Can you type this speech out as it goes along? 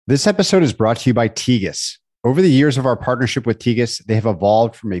This episode is brought to you by Tegas. Over the years of our partnership with Tegas, they have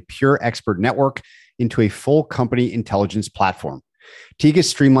evolved from a pure expert network into a full company intelligence platform.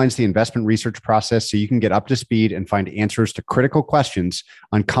 Tegas streamlines the investment research process so you can get up to speed and find answers to critical questions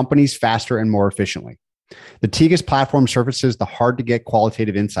on companies faster and more efficiently. The Tegas platform surfaces the hard-to-get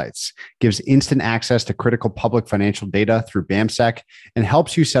qualitative insights, gives instant access to critical public financial data through BAMSEC, and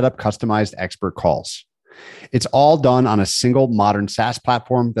helps you set up customized expert calls. It's all done on a single modern SaaS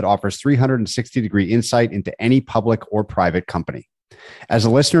platform that offers 360-degree insight into any public or private company. As a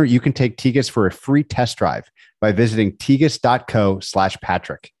listener, you can take Tegas for a free test drive by visiting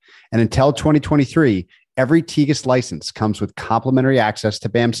tegas.co/Patrick. And until 2023, every Tegas license comes with complimentary access to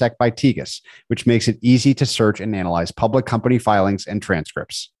BAMSEC by Tegas, which makes it easy to search and analyze public company filings and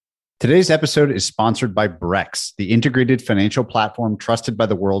transcripts. Today's episode is sponsored by Brex, the integrated financial platform trusted by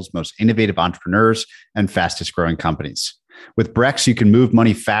the world's most innovative entrepreneurs and fastest growing companies. With Brex, you can move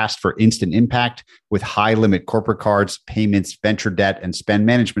money fast for instant impact with high limit corporate cards, payments, venture debt, and spend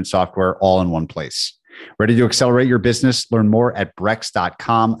management software all in one place. Ready to accelerate your business? Learn more at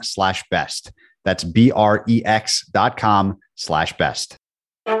brex.com/best. That's brex.com/best.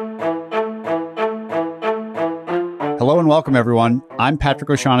 Hello and welcome, everyone. I'm Patrick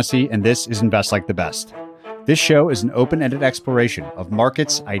O'Shaughnessy, and this is Invest Like the Best. This show is an open-ended exploration of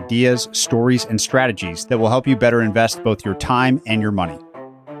markets, ideas, stories, and strategies that will help you better invest both your time and your money.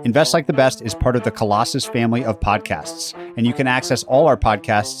 Invest Like the Best is part of the Colossus family of podcasts, and you can access all our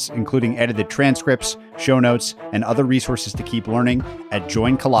podcasts, including edited transcripts, show notes, and other resources to keep learning at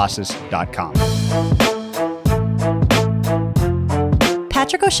joincolossus.com.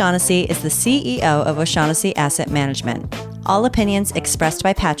 Patrick O'Shaughnessy is the CEO of O'Shaughnessy Asset Management. All opinions expressed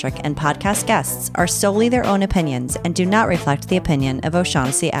by Patrick and podcast guests are solely their own opinions and do not reflect the opinion of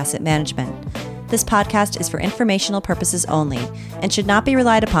O'Shaughnessy Asset Management. This podcast is for informational purposes only and should not be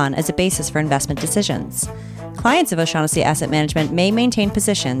relied upon as a basis for investment decisions. Clients of O'Shaughnessy Asset Management may maintain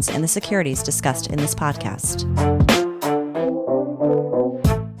positions in the securities discussed in this podcast.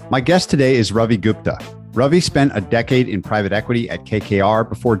 My guest today is Ravi Gupta. Ravi spent a decade in private equity at KKR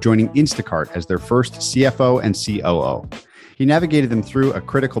before joining Instacart as their first CFO and COO. He navigated them through a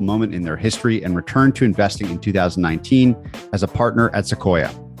critical moment in their history and returned to investing in 2019 as a partner at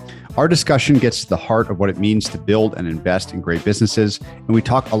Sequoia. Our discussion gets to the heart of what it means to build and invest in great businesses, and we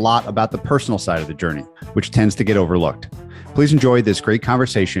talk a lot about the personal side of the journey, which tends to get overlooked. Please enjoy this great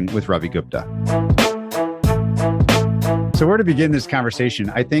conversation with Ravi Gupta. So where to begin this conversation?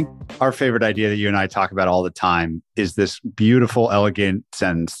 I think our favorite idea that you and I talk about all the time is this beautiful, elegant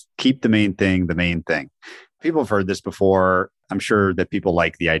sentence, keep the main thing the main thing. People have heard this before. I'm sure that people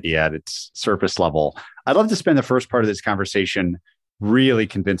like the idea at its surface level. I'd love to spend the first part of this conversation really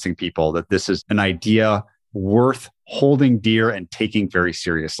convincing people that this is an idea worth holding dear and taking very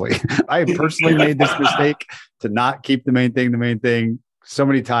seriously. I personally made this mistake to not keep the main thing so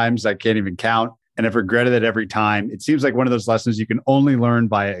many times I can't even count. And I've regretted it every time. It seems like one of those lessons you can only learn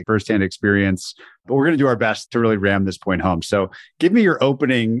by firsthand experience, but we're going to do our best to really ram this point home. So give me your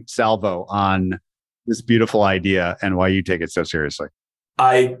opening salvo on this beautiful idea and why you take it so seriously.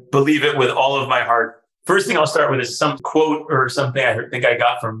 I believe it with all of my heart. First thing I'll start with is some quote or something I think I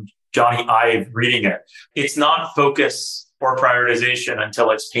got from Johnny Ive reading it. It's not focus or prioritization until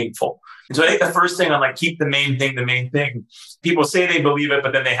it's painful. And so I think the first thing on keep the main thing the main thing. People say they believe it,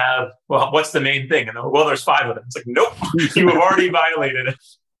 but then they have, well, what's the main thing? And there's 5 of them. It's like, nope, you have already violated it.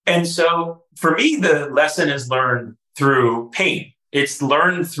 And so for me, the lesson is learned through pain. It's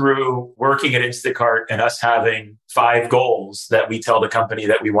learned through working at Instacart and us having 5 goals that we tell the company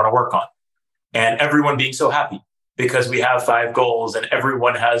that we want to work on. And everyone being so happy because we have 5 goals and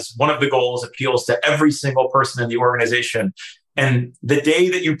everyone has one of the goals appeals to every single person in the organization. And the day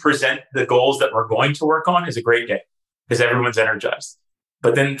that you present the goals that we're going to work on is a great day because everyone's energized.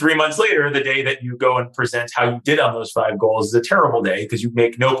 But then 3 months later, the day that you go and present how you did on those 5 goals is a terrible day because you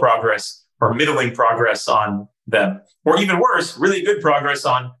make no progress or middling progress on them. Or even worse, really good progress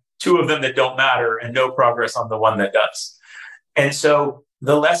on 2 of them that don't matter and no progress on the one that does. And so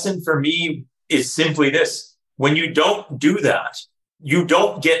the lesson for me is simply this. When you don't do that, you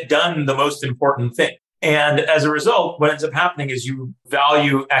don't get done the most important thing. And as a result, what ends up happening is you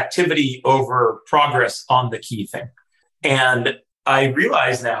value activity over progress on the key thing. And I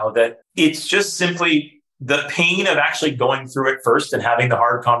realize now that it's just simply the pain of actually going through it first and having the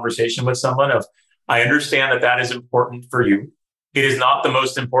hard conversation with someone of, I understand that that is important for you. It is not the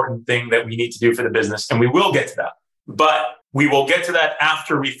most important thing that we need to do for the business. And we will get to that. But we will get to that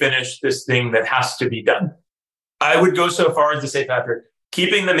after we finish this thing that has to be done. I would go so far as to say, Patrick,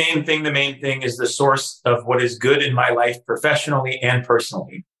 keeping the main thing is the source of what is good in my life professionally and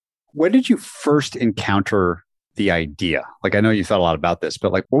personally. When did you first encounter the idea? Like, I know you thought a lot about this,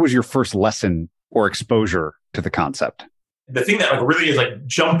 but like, what was your first lesson or exposure to the concept? The thing that like really is like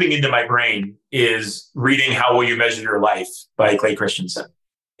jumping into my brain is reading How Will You Measure Your Life by Clay Christensen.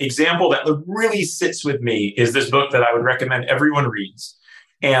 Example that really sits with me is this book that I would recommend everyone reads.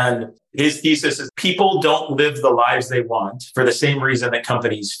 And his thesis is people don't live the lives they want for the same reason that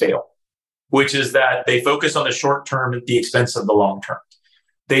companies fail, which is that they focus on the short term at the expense of the long term.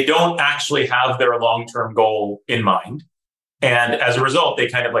 They don't actually have their long-term goal in mind. And as a result, they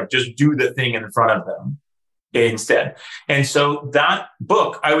kind of like just do the thing in front of them instead. And so that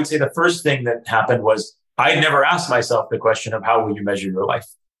book, I would say the first thing that happened was I never asked myself the question of how will you measure your life?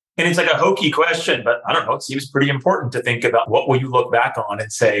 And it's like a hokey question, but I don't know, it seems pretty important to think about what will you look back on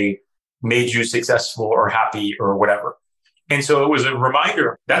and say made you successful or happy or whatever. And so it was a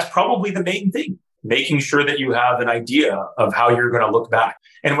reminder, that's probably the main thing, making sure that you have an idea of how you're going to look back.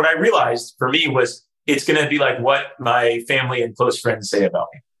 And what I realized for me was it's going to be like what my family and close friends say about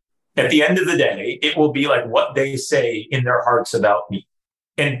me. At the end of the day, it will be like what they say in their hearts about me.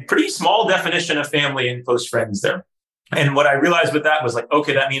 And pretty small definition of family and close friends there. And what I realized with that was like,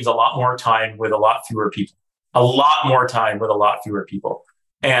 okay, that means a lot more time with a lot fewer people, a lot more time with a lot fewer people.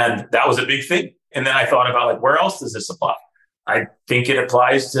 And that was a big thing. And then I thought about like, where else does this apply? I think it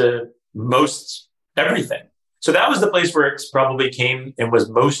applies to most everything. So that was the place where it probably came and was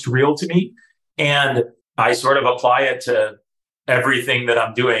most real to me. And I sort of apply it to everything that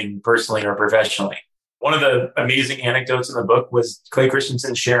I'm doing personally or professionally. One of the amazing anecdotes in the book was Clay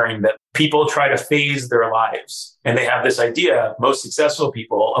Christensen sharing that people try to phase their lives. And they have this idea, most successful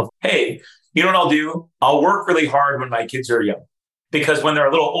people, of, hey, you know what I'll do? I'll work really hard when my kids are young. Because when they're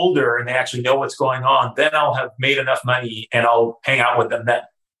a little older and they actually know what's going on, then I'll have made enough money and I'll hang out with them then.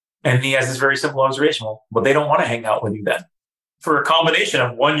 And he has this very simple observation. Well, they don't want to hang out with you then. For a combination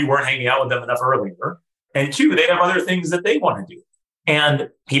of one, you weren't hanging out with them enough earlier. And two, they have other things that they want to do. And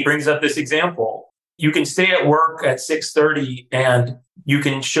he brings up this example. You can stay at work at 6:30 and you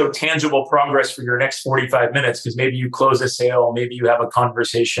can show tangible progress for your next 45 minutes because maybe you close a sale, maybe you have a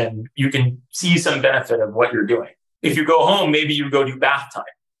conversation. You can see some benefit of what you're doing. If you go home, maybe you go do bath time.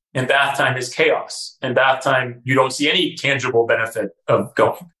 And bath time is chaos. And bath time, you don't see any tangible benefit of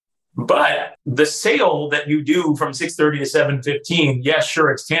going. But the sale that you do from 6:30 to 7:15, yes,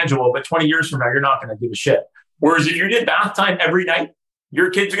 sure, it's tangible, but 20 years from now, you're not going to give a shit. Whereas if you did bath time every night, your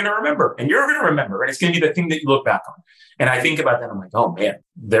kids are going to remember and you're going to remember. And it's going to be the thing that you look back on. And I think about that. I'm like, oh man,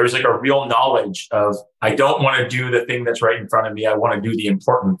 there's like a real knowledge of, I don't want to do the thing that's right in front of me. I want to do the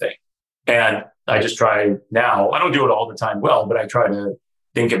important thing. And I just try now. I don't do it all the time well, but I try to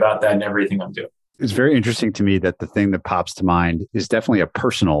think about that in everything I'm doing. It's very interesting to me that the thing that pops to mind is definitely a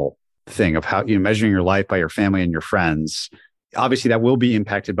personal thing of how you're measuring your life by your family and your friends. Obviously, that will be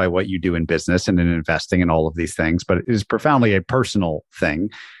impacted by what you do in business and in investing and all of these things, but it is profoundly a personal thing.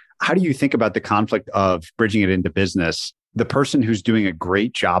 How do you think about the conflict of bridging it into business? The person who's doing a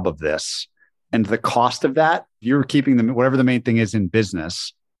great job of this and the cost of that, you're keeping them, whatever the main thing is in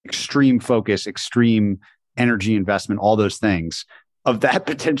business, extreme focus, extreme energy investment, all those things, of that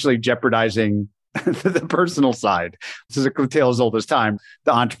potentially jeopardizing the personal side. This is a tale as old as time.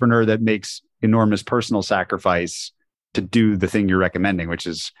 The entrepreneur that makes enormous personal sacrifice to do the thing you're recommending, which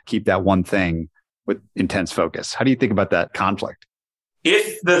is keep that one thing with intense focus. How do you think about that conflict?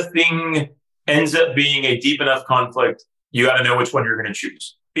 If the thing ends up being a deep enough conflict, you got to know which one you're going to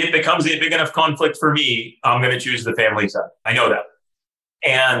choose. If it becomes a big enough conflict for me, I'm going to choose the family side. I know that.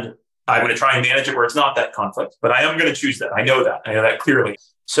 And I'm going to try and manage it where it's not that conflict, but I am going to choose that. I know that. I know that clearly.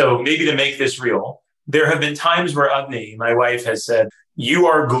 So maybe to make this real, there have been times where Avni, my wife, has said, you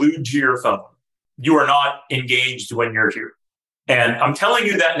are glued to your phone. You are not engaged when you're here. And I'm telling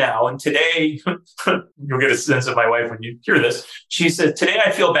you that now. And today, you'll get a sense of my wife when you hear this. She said, today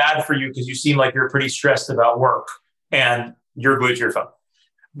I feel bad for you because you seem like you're pretty stressed about work and you're glued to your phone.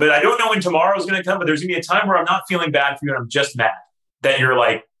 But I don't know when tomorrow's going to come, but there's going to be a time where I'm not feeling bad for you and I'm just mad that you're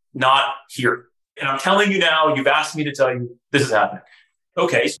like not here. And I'm telling you now, you've asked me to tell you this is happening.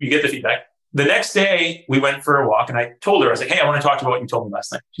 Okay, so you get the feedback. The next day we went for a walk and I told her, I was like, hey, I want to talk to you about what you told me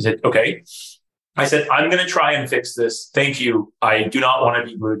last night. She said, okay. I said, I'm going to try and fix this. Thank you. I do not want to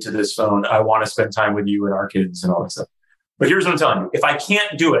be glued to this phone. I want to spend time with you and our kids and all that stuff. But here's what I'm telling you. If I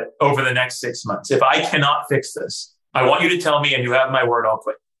can't do it over the next 6 months, if I cannot fix this, I want you to tell me and you have my word, I'll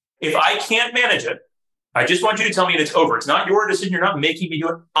quit. If I can't manage it, I just want you to tell me and it's over. It's not your decision. You're not making me do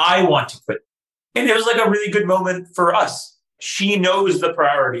it. I want to quit. And it was like a really good moment for us. She knows the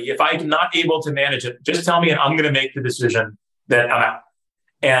priority. If I'm not able to manage it, just tell me and I'm going to make the decision that I'm out.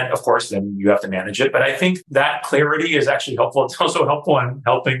 And of course, then you have to manage it. But I think that clarity is actually helpful. It's also helpful in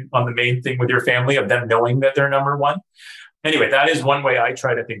helping on the main thing with your family of them knowing that they're number one. Anyway, that is one way I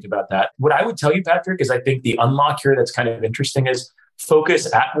try to think about that. What I would tell you, Patrick, is I think the unlock here that's kind of interesting is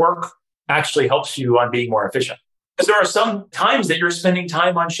focus at work actually helps you on being more efficient. Because there are some times that you're spending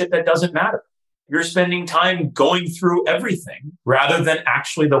time on shit that doesn't matter. You're spending time going through everything rather than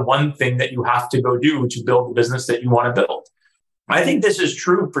actually the one thing that you have to go do to build the business that you want to build. I think this is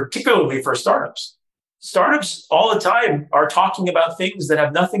true, particularly for startups. Startups all the time are talking about things that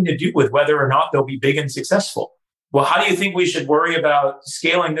have nothing to do with whether or not they'll be big and successful. Well, how do you think we should worry about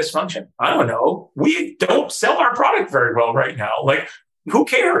scaling this function? I don't know. We don't sell our product very well right now. Like, who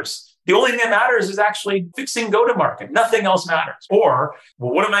cares? The only thing that matters is actually fixing go-to-market. Nothing else matters. Or,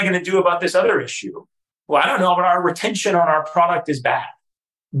 well, what am I going to do about this other issue? Well, I don't know, but our retention on our product is bad.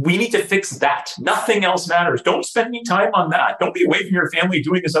 We need to fix that. Nothing else matters. Don't spend any time on that. Don't be away from your family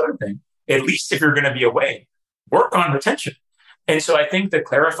doing this other thing. At least if you're going to be away, work on retention. And so I think the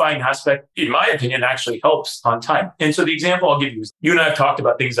clarifying aspect, in my opinion, actually helps on time. And so the example I'll give you is you and I have talked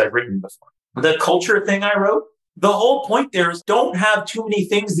about things I've written before. The culture thing I wrote, the whole point there is don't have too many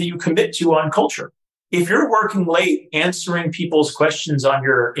things that you commit to on culture. If you're working late answering people's questions on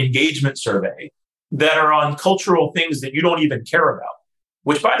your engagement survey that are on cultural things that you don't even care about,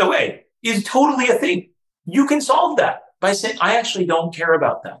 which, by the way, is totally a thing. You can solve that by saying, I actually don't care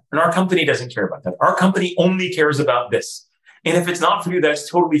about that. And our company doesn't care about that. Our company only cares about this. And if it's not for you, that's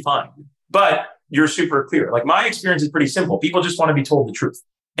totally fine. But you're super clear. Like, my experience is pretty simple. People just want to be told the truth.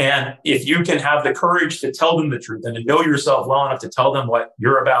 And if you can have the courage to tell them the truth and to know yourself well enough to tell them what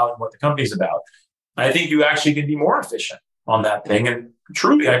you're about and what the company's about, I think you actually can be more efficient on that thing. And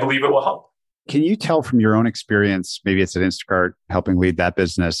truly, I believe it will help. Can you tell from your own experience, maybe it's at Instacart, helping lead that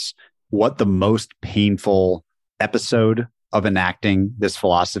business, what the most painful episode of enacting this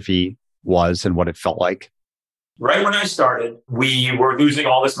philosophy was and what it felt like? Right when I started, we were losing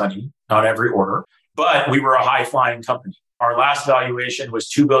all this money on every order, but we were a high-flying company. Our last valuation was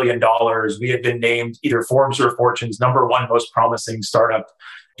 $2 billion. We had been named either Forbes or Fortune's #1 most promising startup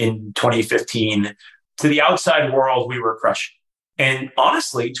in 2015. To the outside world, we were crushing. And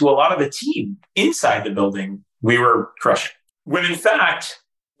honestly, to a lot of the team inside the building, we were crushing. When in fact,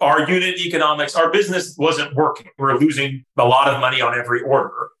 our unit economics, our business wasn't working. We're losing a lot of money on every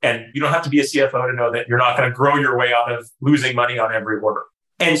order. And you don't have to be a CFO to know that you're not going to grow your way out of losing money on every order.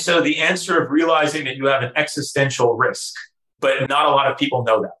 And so the answer of realizing that you have an existential risk, but not a lot of people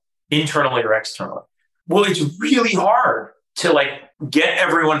know that, internally or externally. Well, it's really hard to get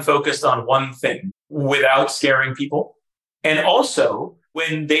everyone focused on one thing without scaring people. And also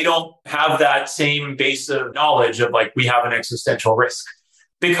when they don't have that same base of knowledge of we have an existential risk.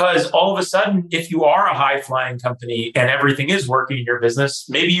 Because all of a sudden, if you are a high flying company and everything is working in your business,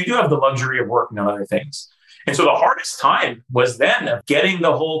 maybe you do have the luxury of working on other things. And so the hardest time was then of getting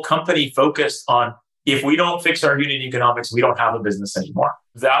the whole company focused on, if we don't fix our unit economics, we don't have a business anymore.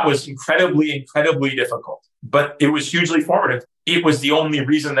 That was incredibly, incredibly difficult, but it was hugely formative. It was the only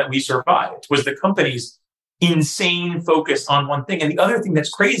reason that we survived, was the company's insane focus on one thing. And the other thing that's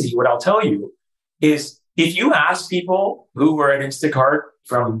crazy, what I'll tell you, is if you ask people who were at Instacart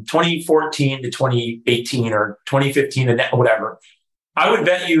from 2014 to 2018 or 2015 to whatever, I would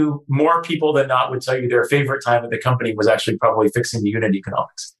bet you more people than not would tell you their favorite time at the company was actually probably fixing the unit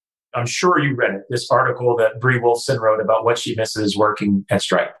economics. I'm sure you read it, this article that Brie Wolfson wrote about what she misses working at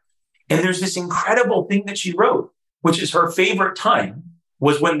Stripe. And there's this incredible thing that she wrote, which is her favorite time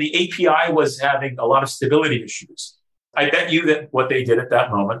was when the API was having a lot of stability issues. I bet you that what they did at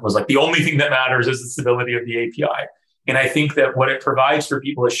that moment was the only thing that matters is the stability of the API. And I think that what it provides for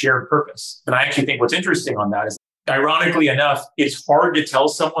people is shared purpose. And I actually think what's interesting on that is, ironically enough, it's hard to tell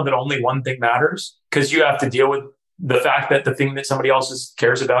someone that only one thing matters because you have to deal with the fact that the thing that somebody else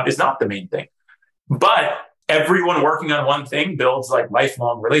cares about is not the main thing. But everyone working on one thing builds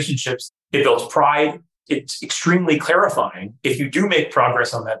lifelong relationships. It builds pride. It's extremely clarifying if you do make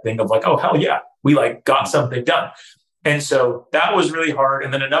progress on that thing of oh, hell yeah, we got something done. And so that was really hard.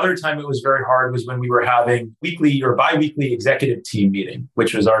 And then another time it was very hard was when we were having weekly or biweekly executive team meeting,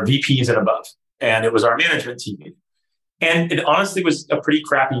 which was our VPs and above. And it was our management team meeting. And it honestly was a pretty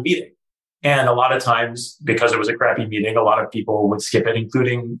crappy meeting. And a lot of times, because it was a crappy meeting, a lot of people would skip it,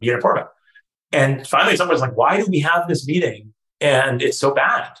 including me and Porta. And finally, someone was like, why do we have this meeting? And it's so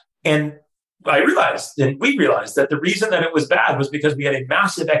bad. And I realized, and we realized, that the reason that it was bad was because we had a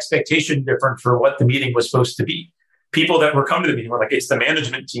massive expectation difference for what the meeting was supposed to be. People that were coming to the meeting were like, it's the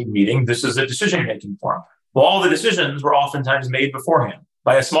management team meeting. This is a decision-making forum. Well, all the decisions were oftentimes made beforehand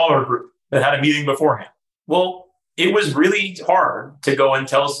by a smaller group that had a meeting beforehand. Well, it was really hard to go and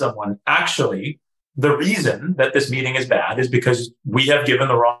tell someone, actually, the reason that this meeting is bad is because we have given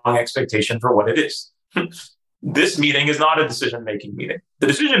the wrong expectation for what it is. This meeting is not a decision-making meeting. The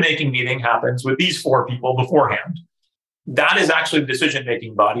decision-making meeting happens with these 4 people beforehand. That is actually the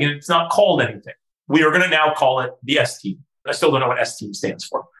decision-making body, and it's not called anything. We are going to now call it the S team. I still don't know what S team stands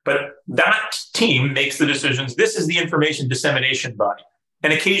for, but that team makes the decisions. This is the information dissemination body,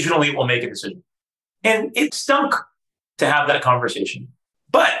 and occasionally it will make a decision. And it stunk to have that conversation,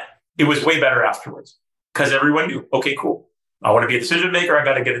 but it was way better afterwards because everyone knew, okay, cool. I want to be a decision maker. I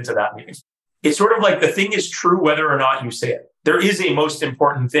got to get into that meeting. It's sort of like the thing is true whether or not you say it. There is a most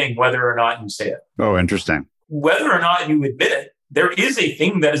important thing whether or not you say it. Oh, interesting. Whether or not you admit it, there is a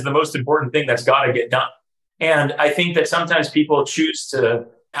thing that is the most important thing that's got to get done. And I think that sometimes people choose to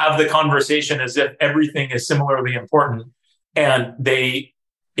have the conversation as if everything is similarly important and they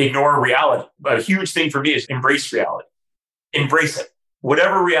ignore reality. But a huge thing for me is embrace reality. Embrace it.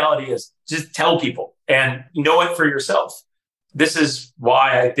 Whatever reality is, just tell people and know it for yourself. This is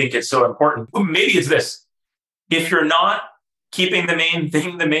why I think it's so important. Maybe it's this. If you're not keeping the main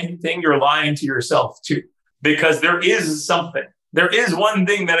thing, you're lying to yourself too. Because there is something. There is one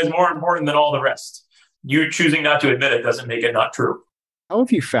thing that is more important than all the rest. You choosing not to admit it doesn't make it not true. How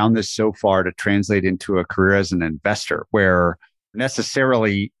have you found this so far to translate into a career as an investor where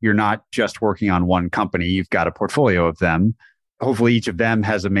necessarily you're not just working on one company, you've got a portfolio of them. Hopefully each of them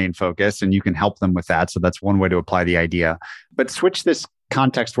has a main focus and you can help them with that. So that's one way to apply the idea. But switch this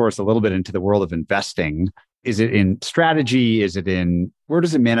context for us a little bit into the world of investing. Is it in strategy? Where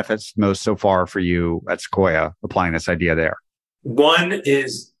does it manifest most so far for you at Sequoia, applying this idea there? One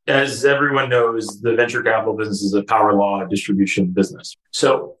is, as everyone knows, the venture capital business is a power law distribution business.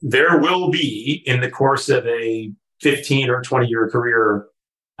 So there will be, in the course of a 15 or 20-year career,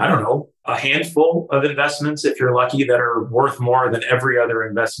 I don't know, a handful of investments, if you're lucky, that are worth more than every other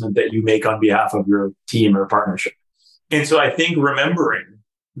investment that you make on behalf of your team or partnership. And so I think remembering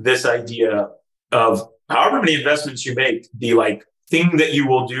this idea of however many investments you make, the thing that you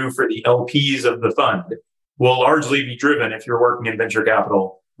will do for the LPs of the fund will largely be driven, if you're working in venture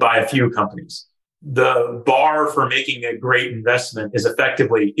capital, by a few companies. The bar for making a great investment is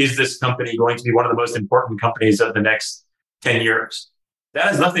effectively, is this company going to be one of the most important companies of the next 10 years? That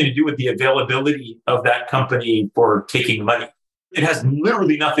has nothing to do with the availability of that company for taking money. It has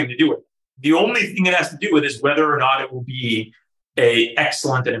literally nothing to do with it. The only thing it has to do with is whether or not it will be a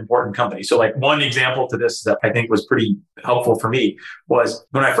excellent and important company. So one example to this that I think was pretty helpful for me was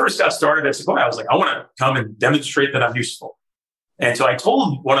when I first got started at Sequoia, I was like, I want to come and demonstrate that I'm useful. And so I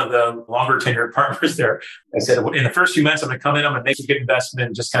told one of the longer tenured partners there, I said, in the first few months, I'm going to come in, I'm going to make a good investment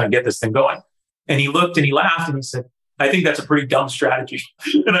and just kind of get this thing going. And he looked and he laughed and he said, I think that's a pretty dumb strategy.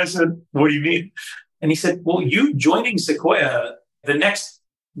 And I said, what do you mean? And he said, well, you joining Sequoia, the next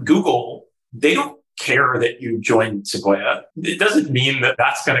Google, they don't care that you joined Sequoia. It doesn't mean that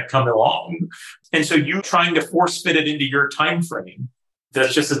that's going to come along. And so you trying to force fit it into your time frame, that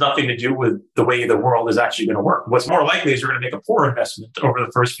just has nothing to do with the way the world is actually going to work. What's more likely is you're going to make a poor investment over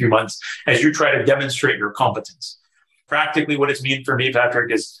the first few months as you try to demonstrate your competence. Practically what it's mean for me,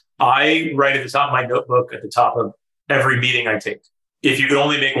 Patrick, is I write at the top of my notebook at the top of every meeting I take. If you could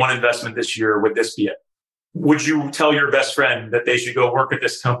only make one investment this year, would this be it? Would you tell your best friend that they should go work at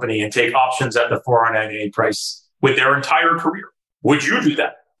this company and take options at the 498 price with their entire career? Would you do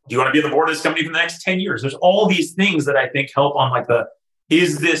that? Do you want to be on the board of this company for the next 10 years? There's all these things that I think help on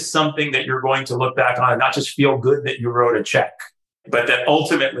is this something that you're going to look back on and not just feel good that you wrote a check, but that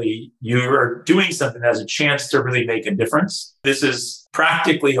ultimately you are doing something that has a chance to really make a difference. This is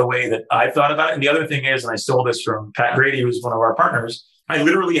practically a way that I've thought about it. And the other thing is, and I stole this from Pat Grady, who's one of our partners, I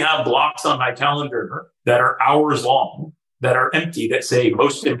literally have blocks on my calendar that are hours long, that are empty, that say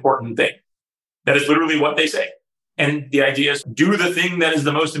most important thing. That is literally what they say. And the idea is do the thing that is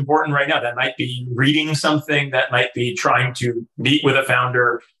the most important right now. That might be reading something, that might be trying to meet with a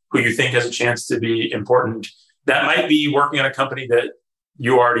founder who you think has a chance to be important. That might be working on a company that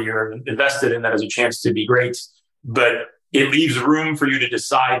you already are invested in that has a chance to be great, but it leaves room for you to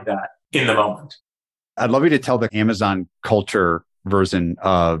decide that in the moment. I'd love you to tell the Amazon culture version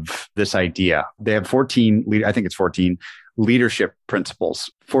of this idea. They have 14 leadership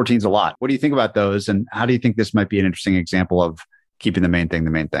principles. 14 is a lot. What do you think about those? And how do you think this might be an interesting example of keeping the main thing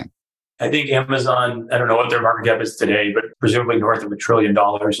the main thing? I think Amazon, I don't know what their market cap is today, but presumably north of $1 trillion.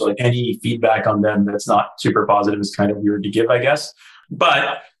 So any feedback on them that's not super positive is kind of weird to give, I guess.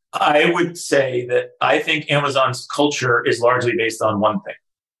 But I would say that I think Amazon's culture is largely based on one thing.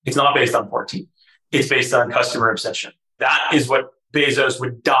 It's not based on 14. It's based on customer obsession. That is what Bezos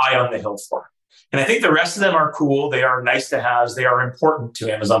would die on the hill for. And I think the rest of them are cool. They are nice to haves. They are important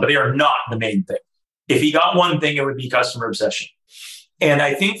to Amazon, but they are not the main thing. If he got one thing, it would be customer obsession. And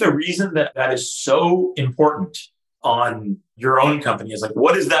I think the reason that that is so important on your own company is like,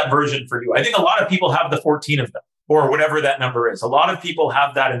 what is that version for you? I think a lot of people have the 14 of them or whatever that number is. A lot of people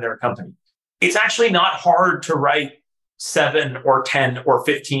have that in their company. It's actually not hard to write 7 or 10 or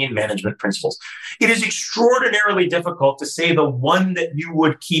 15 management principles. It is extraordinarily difficult to say the one that you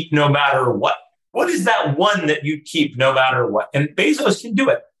would keep no matter what. What is that one that you'd keep no matter what? And Bezos can do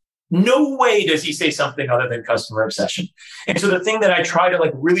it. No way does he say something other than customer obsession. And so the thing that I try to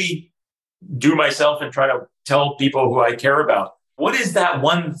like really do myself and try to tell people who I care about, what is that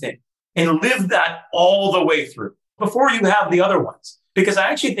one thing? And live that all the way through before you have the other ones. Because I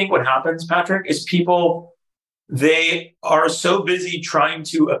actually think what happens, Patrick, is people, they are so busy trying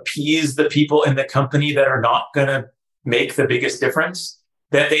to appease the people in the company that are not going to make the biggest difference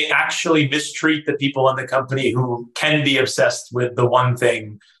that they actually mistreat the people in the company who can be obsessed with the one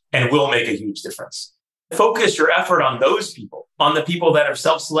thing and will make a huge difference. Focus your effort on those people, on the people that have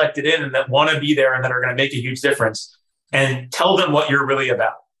self-selected in and that want to be there and that are going to make a huge difference, and tell them what you're really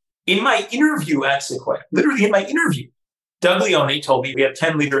about. In my interview at Sequoia, literally in my interview, Doug Leone told me we have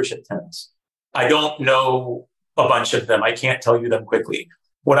 10 leadership tenets. I don't know a bunch of them. I can't tell you them quickly.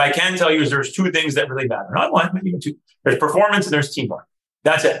 What I can tell you is there's 2 things that really matter. Not one, but even 2. There's performance and there's teamwork.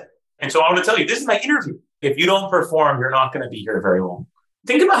 That's it. And so I want to tell you, this is my interview. If you don't perform, you're not going to be here very long.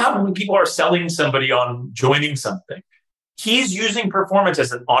 Think about how many people are selling somebody on joining something. He's using performance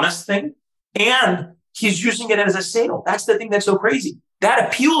as an honest thing, and he's using it as a sale. That's the thing that's so crazy. That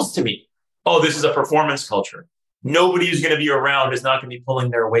appeals to me. Oh, this is a performance culture. Nobody who's going to be around is not going to be pulling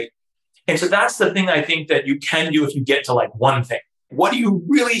their weight. And so that's the thing I think that you can do if you get to like one thing. What do you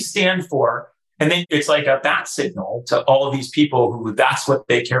really stand for? And then it's like a bat signal to all of these people who that's what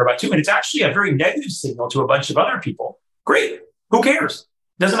they care about too. And it's actually a very negative signal to a bunch of other people. Great. Who cares?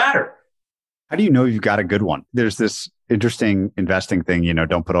 Doesn't matter. How do you know you've got a good one? There's this interesting investing thing,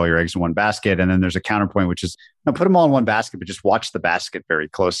 don't put all your eggs in one basket. And then there's a counterpoint, which is no, put them all in one basket, but just watch the basket very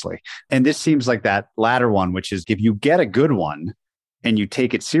closely. And this seems like that latter one, which is if you get a good one and you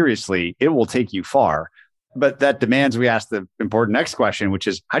take it seriously, it will take you far. But that demands we ask the important next question, which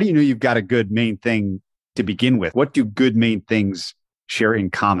is how do you know you've got a good main thing to begin with? What do good main things share in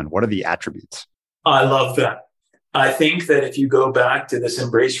common? What are the attributes? I love that. I think that if you go back to this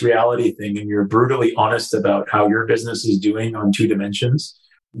embrace reality thing and you're brutally honest about how your business is doing on 2 dimensions,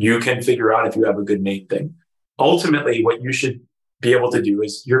 you can figure out if you have a good main thing. Ultimately, what you should be able to do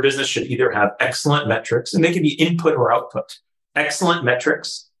is your business should either have excellent metrics, and they can be input or output, excellent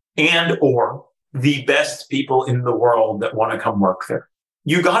metrics and or the best people in the world that want to come work there.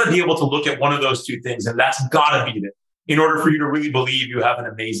 You got to be able to look at one of those 2 things, and that's got to be it in order for you to really believe you have an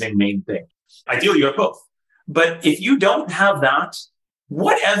amazing main thing. Ideally, you have both. But if you don't have that,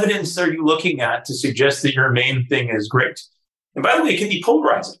 what evidence are you looking at to suggest that your main thing is great? And by the way, it can be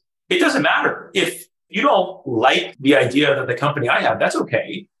polarizing. It doesn't matter. If you don't like the idea that the company I have, that's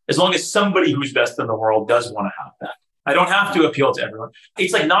okay. As long as somebody who's best in the world does want to have that. I don't have to appeal to everyone.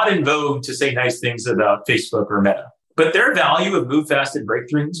 It's like not in vogue to say nice things about Facebook or Meta. But their value of move fast and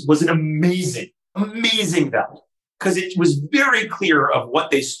breakthroughs was an amazing value because it was very clear of what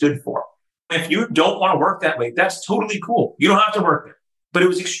they stood for. If you don't want to work that way, that's totally cool. You don't have to work there. But it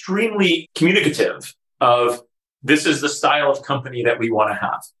was extremely communicative of this is the style of company that we want to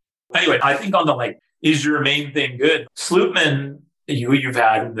have. Anyway, I think on the is your main thing good? Slootman, you've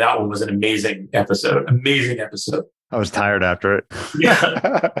had, that one was an amazing episode. I was tired after it. Yeah.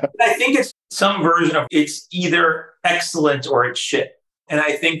 I think it's some version of it's either excellent or it's shit. And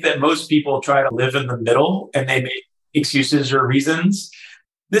I think that most people try to live in the middle and they make excuses or reasons.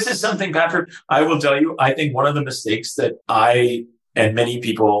 This is something, Patrick, I will tell you, I think one of the mistakes that I and many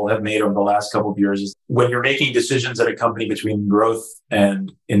people have made over the last couple of years is when you're making decisions at a company between growth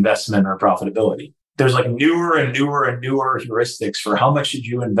and investment or profitability, there's newer and newer heuristics for how much should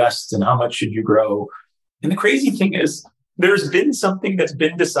you invest and how much should you grow. And the crazy thing is there's been something that's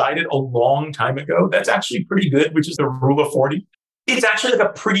been decided a long time ago that's actually pretty good, which is the rule of 40. It's actually a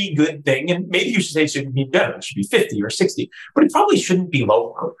pretty good thing. And maybe you should say it should be better. It should be 50 or 60, but it probably shouldn't be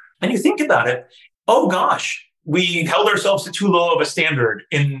lower. And you think about it, oh gosh, we held ourselves to too low of a standard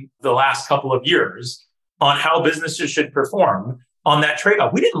in the last couple of years on how businesses should perform on that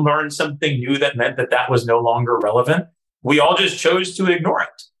trade-off. We didn't learn something new that meant that that was no longer relevant. We all just chose to ignore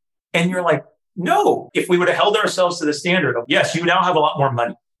it. And you're like, no, if we would have held ourselves to the standard of, yes, you now have a lot more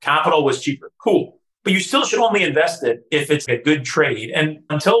money. Capital was cheaper. Cool. But you still should only invest it if it's a good trade. And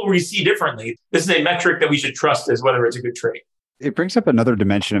until we see differently, this is a metric that we should trust as whether it's a good trade. It brings up another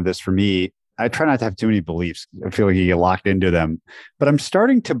dimension of this for me. I try not to have too many beliefs. I feel like you get locked into them. But I'm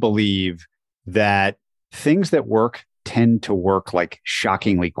starting to believe that things that work tend to work like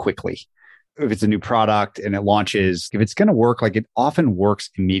shockingly quickly. If it's a new product and it launches, if it's going to work, like it often works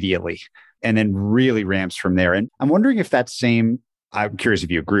immediately and then really ramps from there. And I'm wondering if that same, I'm curious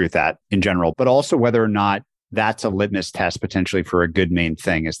if you agree with that in general, but also whether or not that's a litmus test potentially for a good main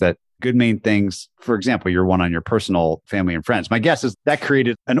thing. Is that good main things, for example, your one on your personal family and friends? My guess is that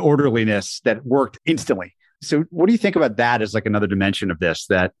created an orderliness that worked instantly. So what do you think about that as like another dimension of this,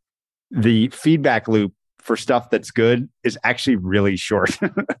 that the feedback loop for stuff that's good is actually really short?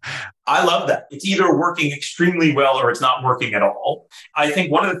 I love that. It's either working extremely well or it's not working at all. I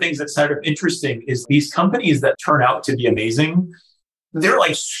think one of the things that's kind of interesting is these companies that turn out to be amazing, they're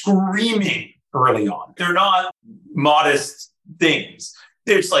like screaming early on. They're not modest things.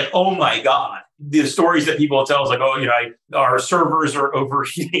 It's like, oh my God, the stories that people tell is like, oh, our servers are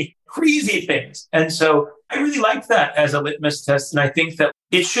overheating, crazy things. And so I really like that as a litmus test. And I think that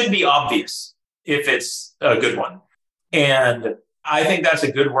it should be obvious if it's a good one. And I think that's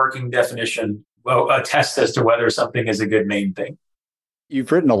a good working definition, a test as to whether something is a good main thing.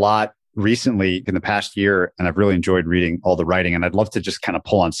 You've written a lot recently in the past year, and I've really enjoyed reading all the writing. And I'd love to just kind of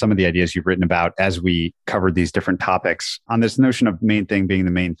pull on some of the ideas you've written about as we covered these different topics on this notion of main thing being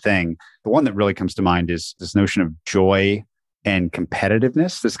the main thing. The one that really comes to mind is this notion of joy and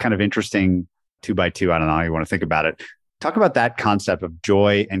competitiveness, this kind of interesting 2x2. I don't know how you want to think about it. Talk about that concept of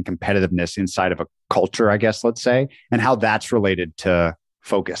joy and competitiveness inside of a culture, I guess, let's say, and how that's related to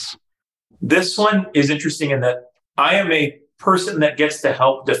focus. This one is interesting in that I am a person that gets to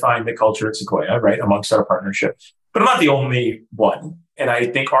help define the culture at Sequoia, right, amongst our partnership. But I'm not the only one. And I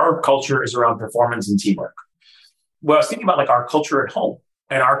think our culture is around performance and teamwork. Well, I was thinking about like our culture at home.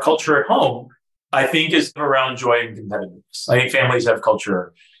 And our culture at home, I think, is around joy and competitiveness. I think families have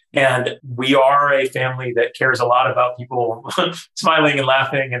culture. And we are a family that cares a lot about people smiling and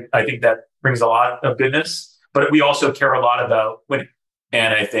laughing. And I think that brings a lot of goodness. But we also care a lot about winning.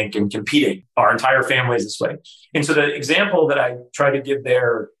 And I think in competing, our entire family is this way. And so the example that I try to give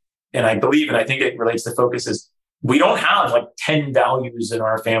there, and I believe, and I think it relates to focus, is we don't have like 10 values in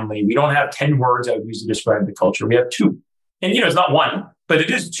our family. We don't have 10 words I would use to describe the culture. We have 2. And, it's not 1, but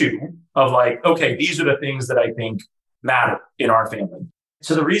it is 2 of like, okay, these are the things that I think matter in our family.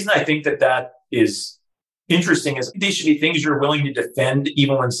 So the reason I think that is interesting is these should be things you're willing to defend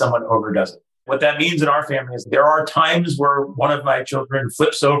even when someone overdoes it. What that means in our family is there are times where one of my children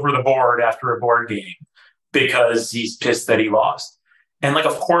flips over the board after a board game because he's pissed that he lost. And like,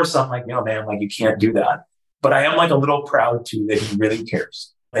 of course, I'm like, man, like you can't do that. But I am like a little proud too that he really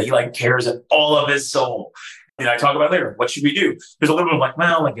cares, that he like cares in all of his soul. And I talk about it later. What should we do? There's a little bit of like,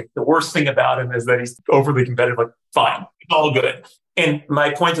 well, like if the worst thing about him is that he's overly competitive. Like, fine, it's all good. And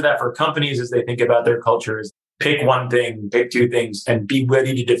my point to that for companies as they think about their culture is pick one thing, pick 2 things, and be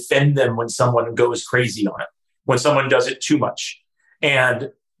ready to defend them when someone goes crazy on it, when someone does it too much. And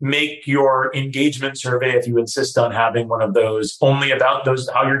make your engagement survey, if you insist on having one of those, only about those,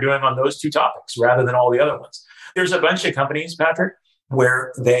 how you're doing on those 2 topics rather than all the other ones. There's a bunch of companies, Patrick,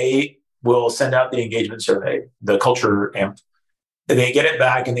 where they will send out the engagement survey, the culture amp. They get it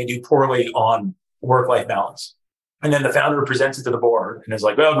back and they do poorly on work-life balance. And then the founder presents it to the board and is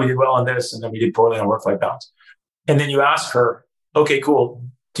like, well, we did well on this, and then we did poorly on work-life balance. And then you ask her, okay, cool.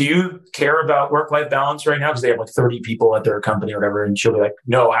 Do you care about work-life balance right now? Because they have like 30 people at their company or whatever. And she'll be like,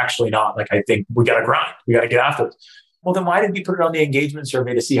 no, actually not. Like, I think we got to grind. We got to get after it. Well, then why did we put it on the engagement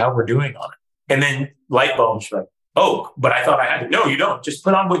survey to see how we're doing on it? And then light bulb, she's like, oh, but I thought I had to. No, you don't. Just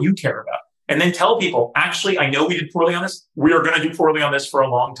put on what you care about. And then tell people, actually, I know we did poorly on this. We are going to do poorly on this for a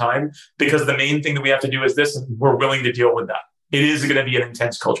long time because the main thing that we have to do is this, and we're willing to deal with that. It is going to be an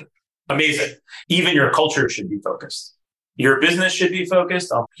intense culture. Amazing. Even your culture should be focused. Your business should be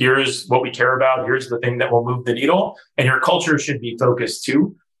focused on here's what we care about. Here's the thing that will move the needle. And your culture should be focused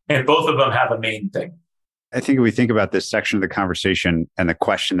too. And both of them have a main thing. I think if we think about this section of the conversation and the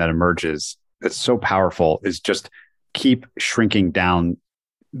question that emerges, that's so powerful, is just keep shrinking down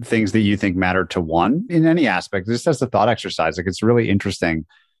things that you think matter to one in any aspect. Just as a thought exercise, like it's really interesting.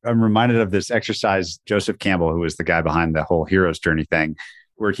 I'm reminded of this exercise, Joseph Campbell, who was the guy behind the whole hero's journey thing,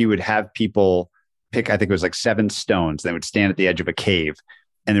 where he would have people pick, I think it was like 7 stones. They would stand at the edge of a cave.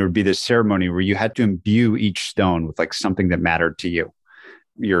 And there would be this ceremony where you had to imbue each stone with like something that mattered to you,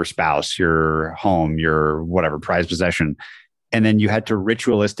 your spouse, your home, your whatever prized possession. And then you had to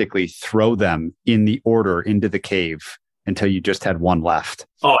ritualistically throw them in the order into the cave until you just had one left.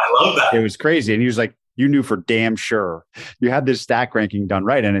 Oh, I love that. It was crazy. And he was like, you knew for damn sure you had this stack ranking done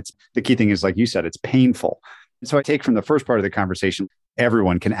right. And it's the key thing is, like you said, it's painful. So I take from the first part of the conversation,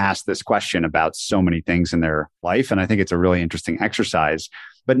 everyone can ask this question about so many things in their life. And I think it's a really interesting exercise.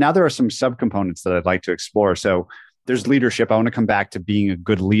 But now there are some subcomponents that I'd like to explore. So there's leadership. I want to come back to being a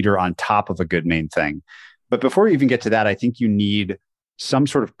good leader on top of a good main thing. But before we even get to that, I think you need some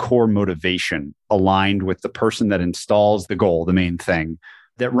sort of core motivation aligned with the person that installs the goal, the main thing,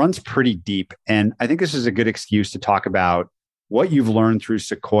 that runs pretty deep. And I think this is a good excuse to talk about what you've learned through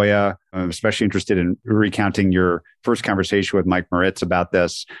Sequoia. I'm especially interested in recounting your first conversation with Mike Moritz about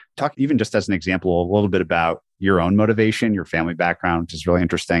this. Talk even just as an example, a little bit about your own motivation, your family background, which is really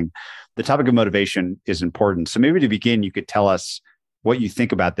interesting. The topic of motivation is important. So maybe to begin, you could tell us what you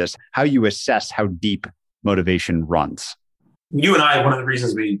think about this, how you assess how deep motivation runs. You and I, one of the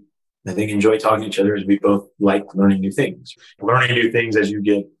reasons I think, enjoy talking to each other is we both like learning new things. Learning new things as you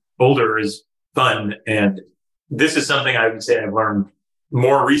get older is fun. And this is something I would say I've learned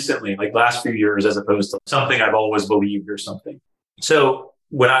more recently, like last few years, as opposed to something I've always believed or something. So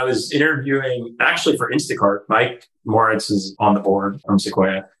when I was interviewing, actually for Instacart, Mike Moritz is on the board from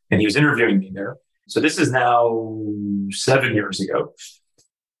Sequoia, and he was interviewing me there. So this is now 7 years ago.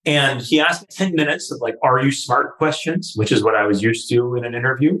 And he asked me 10 minutes of like, are you smart questions, which is what I was used to in an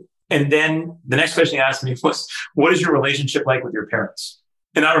interview. And then the next question he asked me was, what is your relationship like with your parents?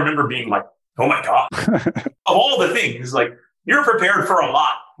 And I remember being like, oh my God, of all the things, like you're prepared for a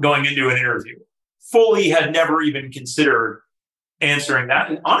lot going into an interview. Fully had never even considered answering that.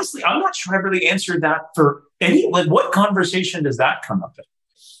 And honestly, I'm not sure I really answered that for any, like what conversation does that come up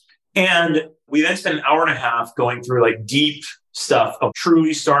in? And we then spent an hour and a half going through like deep stuff of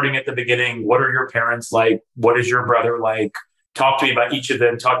truly starting at the beginning. What are your parents like? What is your brother like? Talk to me about each of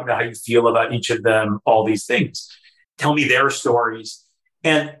them. Talk about how you feel about each of them, all these things. Tell me their stories.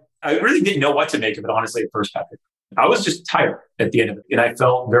 And I really didn't know what to make of it, honestly, at first, Patrick. I was just tired at the end of it. And I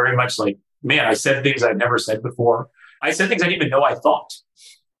felt very much like, man, I said things I'd never said before. I said things I didn't even know I thought.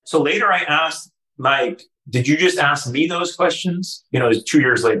 So later I asked Mike, did you just ask me those questions? You know, it was 2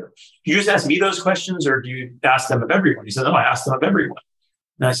 years later. Do you just ask me those questions or do you ask them of everyone? He said, no, I asked them of everyone.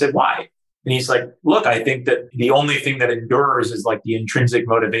 And I said, why? And he's like, look, I think that the only thing that endures is like the intrinsic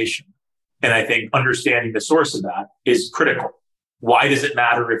motivation. And I think understanding the source of that is critical. Why does it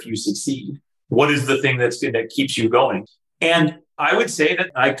matter if you succeed? What is the thing that keeps you going? And I would say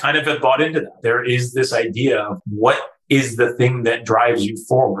that I kind of have bought into that. There is this idea of what is the thing that drives you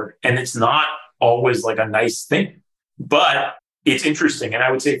forward. And it's not always like a nice thing, but it's interesting. And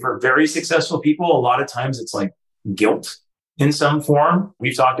I would say for very successful people, a lot of times it's like guilt in some form.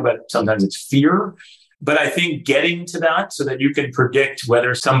 We've talked about it. Sometimes it's fear, but I think getting to that so that you can predict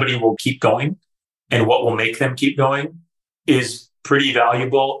whether somebody will keep going and what will make them keep going is pretty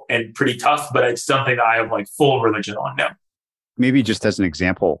valuable and pretty tough, but it's something that I have like full religion on now. Maybe just as an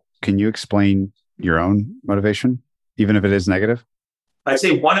example, can you explain your own motivation, even if it is negative? I'd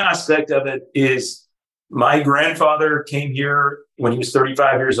say one aspect of it is my grandfather came here when he was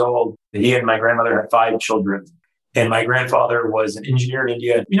 35 years old. He and my grandmother had 5 children. And my grandfather was an engineer in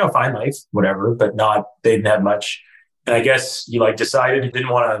India, you know, fine life, whatever, but they didn't have much. And I guess he like decided he didn't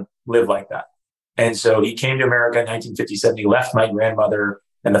want to live like that. And so he came to America in 1957. He left my grandmother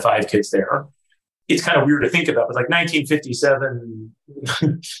and the 5 kids there. It's kind of weird to think about, but like 1957,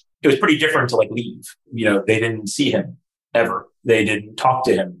 it was pretty different to like leave. You know, they didn't see him ever. They didn't talk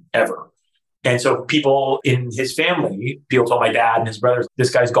to him ever. And so people in his family, people told my dad and his brothers,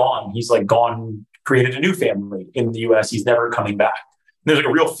 this guy's gone. He's like gone, created a new family in the US. He's never coming back. There's like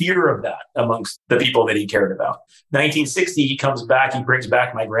a real fear of that amongst the people that he cared about. 1960, he comes back, he brings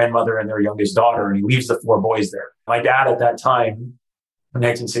back my grandmother and their youngest daughter, and he leaves the 4 boys there. My dad at that time, in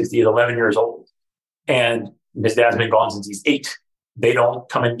 1960, is 11 years old. And his dad's been gone since he's 8. They don't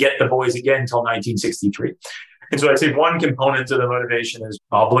come and get the boys again until 1963. And so I'd say one component of the motivation is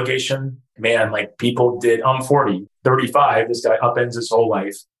obligation. Man, like people did, I'm 40, 35, this guy upends his whole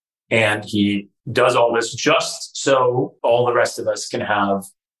life. And he does all this just so all the rest of us can have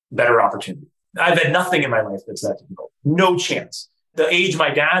better opportunity. I've had nothing in my life that's that difficult. No chance. The age my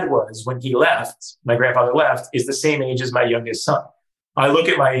dad was when he left, my grandfather left, is the same age as my youngest son. I look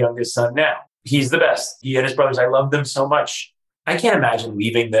at my youngest son now. He's the best. He and his brothers, I love them so much. I can't imagine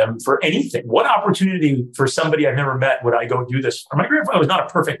leaving them for anything. What opportunity for somebody I've never met would I go do this for? My grandfather was not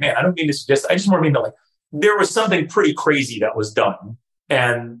a perfect man. I don't mean to suggest, I just more mean to like, there was something pretty crazy that was done.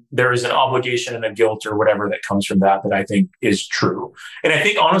 And there is an obligation and a guilt or whatever that comes from that I think is true. And I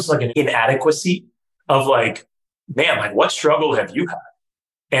think honestly, like an inadequacy of like, man, like what struggle have you had?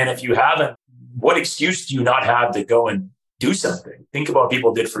 And if you haven't, what excuse do you not have to go and do something? Think about what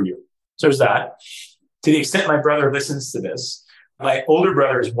people did for you. So there's that. To the extent my brother listens to this, my older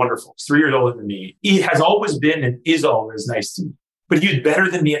brother is wonderful. He's 3 years older than me. He has always been and is always nice to me. but he was better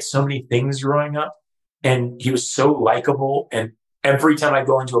than me at so many things growing up. And he was so likable. And every time I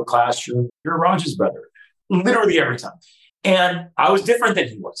go into a classroom, you're Raj's brother, literally every time. And I was different than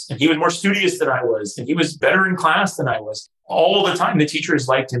he was. And he was more studious than I was. And he was better in class than I was. All the time, the teachers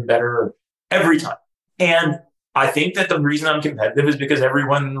liked him better every time. And I think that the reason I'm competitive is because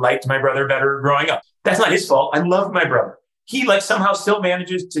everyone liked my brother better growing up. That's not his fault. I love my brother. He somehow still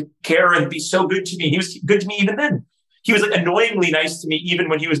manages to care and be so good to me. He was good to me even then. He was annoyingly nice to me even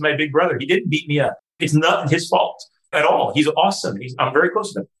when he was my big brother. He didn't beat me up. It's not his fault at all. He's awesome. I'm very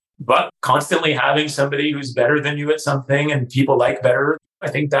close to him. But constantly having somebody who's better than you at something and people like better, I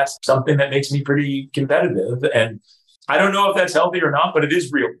think that's something that makes me pretty competitive. And I don't know if that's healthy or not, but it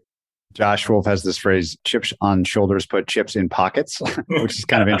is real. Josh Wolf has this phrase, chips on shoulders put chips in pockets, which is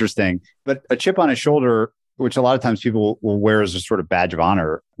kind of interesting. But a chip on a shoulder, which a lot of times people will wear as a sort of badge of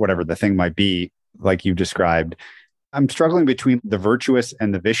honor, whatever the thing might be, like you described. I'm struggling between the virtuous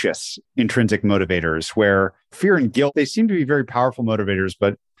and the vicious intrinsic motivators, where fear and guilt, they seem to be very powerful motivators,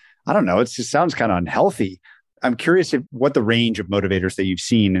 but I don't know, it just sounds kind of unhealthy. I'm curious what the range of motivators that you've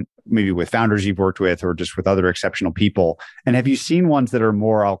seen, maybe with founders you've worked with or just with other exceptional people. And have you seen ones that are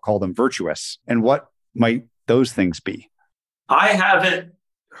more, I'll call them virtuous? And what might those things be? I haven't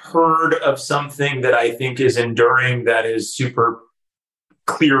heard of something that I think is enduring that is super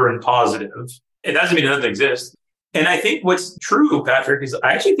clear and positive. It doesn't mean it doesn't exist. And I think what's true, Patrick, is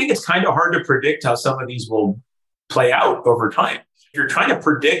I actually think it's kind of hard to predict how some of these will play out over time. If you're trying to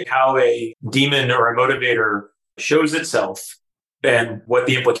predict how a demon or a motivator shows itself and what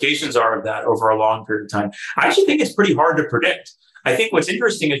the implications are of that over a long period of time, I actually think it's pretty hard to predict. I think what's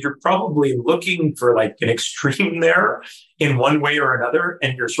interesting is you're probably looking for an extreme there in one way or another,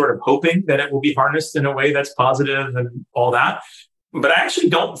 and you're sort of hoping that it will be harnessed in a way that's positive and all that. But I actually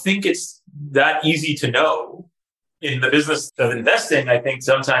don't think it's that easy to know. In the business of investing, I think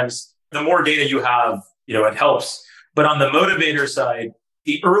sometimes the more data you have, it helps. But on the motivator side,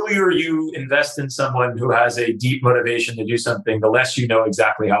 the earlier you invest in someone who has a deep motivation to do something, the less you know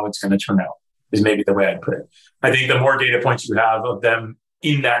exactly how it's going to turn out, is maybe the way I'd put it. I think the more data points you have of them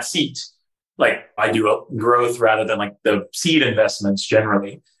in that seat, like I do a growth rather than the seed investments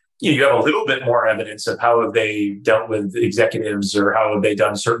generally, you have a little bit more evidence of how have they dealt with executives or how have they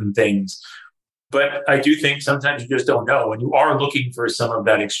done certain things. But I do think sometimes you just don't know, and you are looking for some of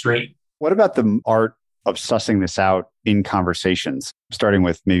that extreme. What about the art of sussing this out in conversations, starting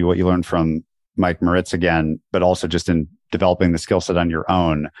with maybe what you learned from Mike Moritz again, but also just in developing the skill set on your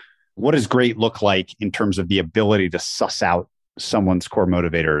own? What does great look like in terms of the ability to suss out someone's core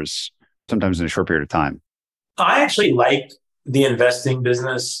motivators, sometimes in a short period of time? I actually like the investing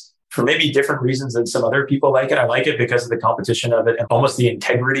business for maybe different reasons than some other people like it. I like it because of the competition of it and almost the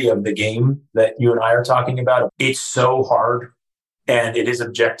integrity of the game that you and I are talking about. It's so hard and it is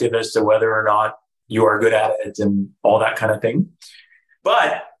objective as to whether or not you are good at it and all that kind of thing.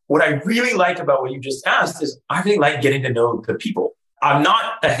 But what I really like about what you just asked is I really like getting to know the people. I'm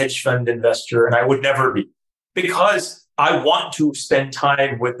not a hedge fund investor and I would never be, because I want to spend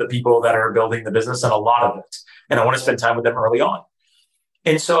time with the people that are building the business and a lot of it. And I want to spend time with them early on.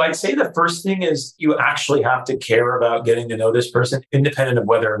 And so I'd say the first thing is you actually have to care about getting to know this person independent of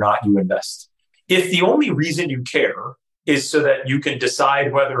whether or not you invest. If the only reason you care is so that you can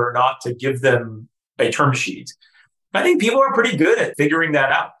decide whether or not to give them a term sheet, I think people are pretty good at figuring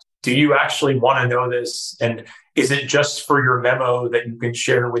that out. Do you actually want to know this? And is it just for your memo that you can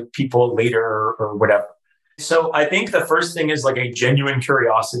share with people later or whatever? So I think the first thing is a genuine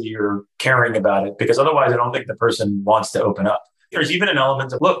curiosity or caring about it, because otherwise I don't think the person wants to open up. There's even an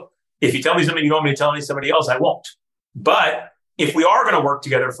element of, look, if you tell me something you want me to tell somebody else, I won't. But if we are going to work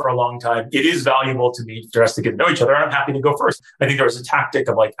together for a long time, it is valuable to me for us to get to know each other. And I'm happy to go first. I think there's a tactic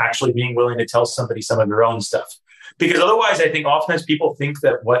of actually being willing to tell somebody some of your own stuff. Because otherwise, I think oftentimes people think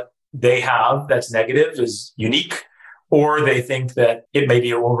that what they have that's negative is unique, or they think that it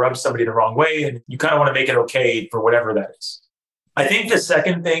will rub somebody the wrong way. And you kind of want to make it okay for whatever that is. I think the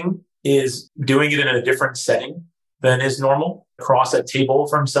second thing is doing it in a different setting than is normal. Across a table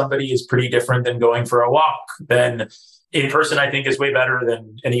from somebody is pretty different than going for a walk. Then in person, I think, is way better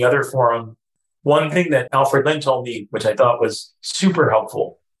than any other forum. One thing that Alfred Lin told me, which I thought was super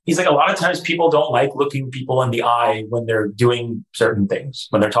helpful, he's a lot of times people don't like looking people in the eye when they're doing certain things,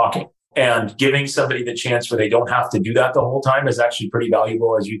 when they're talking. And giving somebody the chance where they don't have to do that the whole time is actually pretty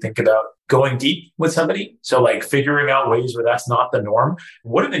valuable as you think about going deep with somebody. So figuring out ways where that's not the norm.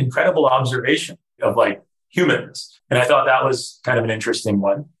 What an incredible observation of humans. And I thought that was kind of an interesting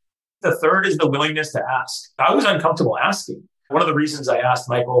one. The third is the willingness to ask. I was uncomfortable asking. One of the reasons I asked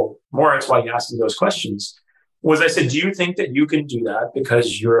Michael Moritz why he asked me those questions was I said, do you think that you can do that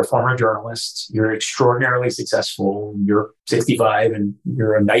because you're a former journalist, you're extraordinarily successful, you're 65 and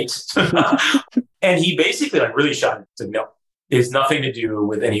you're a knight? And he basically really shot it. Said, no, it's nothing to do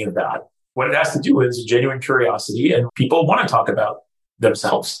with any of that. What it has to do with is a genuine curiosity, and people want to talk about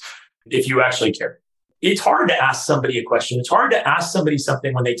themselves if you actually care. It's hard to ask somebody a question. It's hard to ask somebody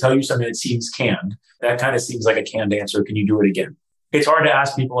something when they tell you something that seems canned. That kind of seems like a canned answer. Can you do it again? It's hard to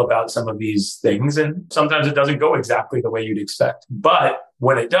ask people about some of these things, and sometimes it doesn't go exactly the way you'd expect. But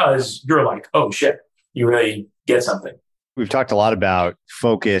when it does, you're like, oh shit, you really get something. We've talked a lot about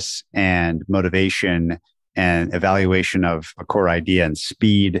focus and motivation and evaluation of a core idea and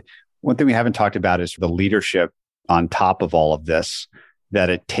speed. One thing we haven't talked about is the leadership on top of all of this that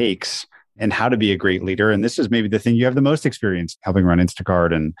it takes and how to be a great leader. And this is maybe the thing you have the most experience helping run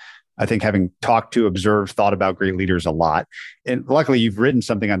Instacart. And I think having talked to, observed, thought about great leaders a lot. And luckily, you've written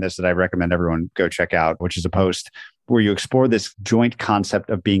something on this that I recommend everyone go check out, which is a post where you explore this joint concept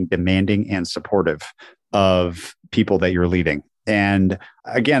of being demanding and supportive of people that you're leading. And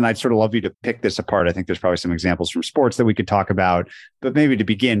again, I'd sort of love you to pick this apart. I think there's probably some examples from sports that we could talk about, but maybe to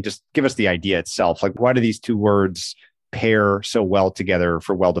begin, just give us the idea itself. Like, why do these two words pair so well together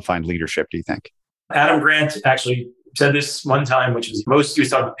for well-defined leadership, do you think? Adam Grant actually said this one time, which is he was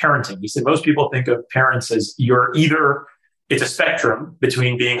talking about parenting. He said, most people think of parents as it's a spectrum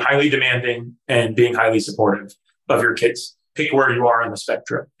between being highly demanding and being highly supportive of your kids. Pick where you are on the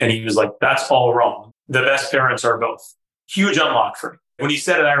spectrum. And he was like, that's all wrong. The best parents are both. Huge unlock for me. When he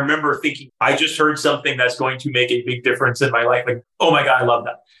said it, I remember thinking, I just heard something that's going to make a big difference in my life. Like, oh my God, I love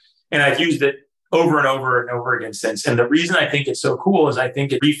that. And I've used it over and over and over again since. And the reason I think it's so cool is I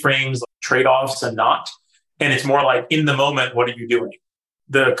think it reframes trade-offs and not. And it's more like, in the moment, what are you doing?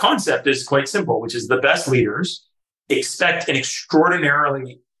 The concept is quite simple, which is the best leaders expect an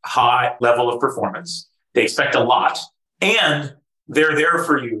extraordinarily high level of performance. They expect a lot, and they're there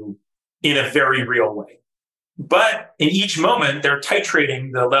for you in a very real way. But in each moment, they're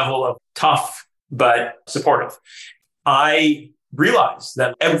titrating the level of tough but supportive. I realize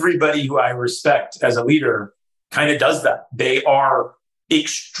that everybody who I respect as a leader kind of does that. They are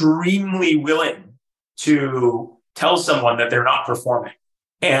extremely willing to tell someone that they're not performing.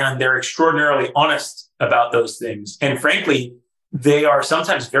 And they're extraordinarily honest about those things. And frankly, they are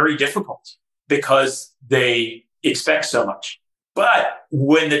sometimes very difficult because they expect so much. But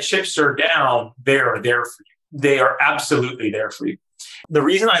when the chips are down, they're there for you. They are absolutely there for you. The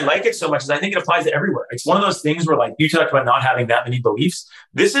reason I like it so much is I think it applies to everywhere. It's one of those things where, like, you talked about not having that many beliefs.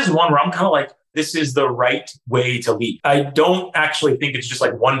 This is one where I'm kind of like, this is the right way to lead. I don't actually think it's just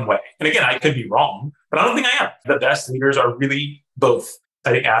like one way. And again, I could be wrong, but I don't think I am. The best leaders are really both.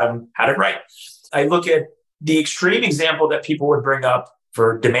 I think Adam had it right. I look at the extreme example that people would bring up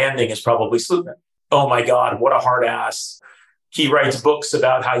for demanding is probably Slootman. Oh my God, what a hard ass. He writes books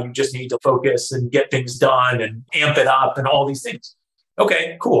about how you just need to focus and get things done and amp it up and all these things.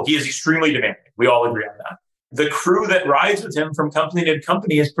 Okay, cool. He is extremely demanding. We all agree on that. The crew that rides with him from company to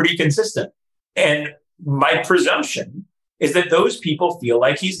company is pretty consistent. And my presumption is that those people feel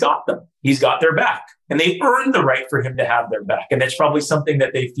like he's got them. He's got their back. And they earned the right for him to have their back. And that's probably something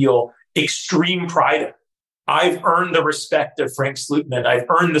that they feel extreme pride in. I've earned the respect of Frank Slootman. I've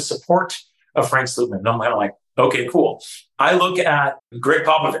earned the support of Frank Slootman. And I'm kind of like, okay, cool. I look at Greg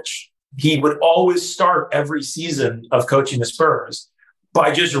Popovich. He would always start every season of coaching the Spurs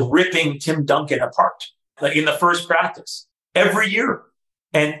by just ripping Tim Duncan apart, like in the first practice every year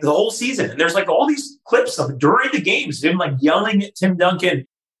and the whole season. And there's like all these clips of during the games, him like yelling at Tim Duncan.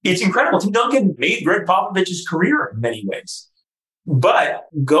 It's incredible. Tim Duncan made Greg Popovich's career in many ways. But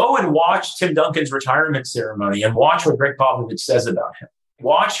go and watch Tim Duncan's retirement ceremony and watch what Greg Popovich says about him.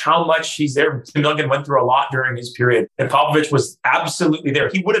 Watch how much he's there. Tim Duncan went through a lot during his period, and Popovich was absolutely there.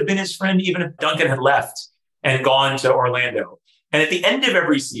 He would have been his friend even if Duncan had left and gone to Orlando. And at the end of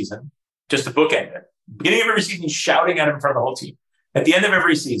every season, just to bookend it, beginning of every season, he's shouting at him in front of the whole team. At the end of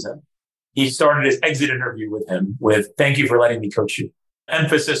every season, he started his exit interview with him with, "Thank you for letting me coach you."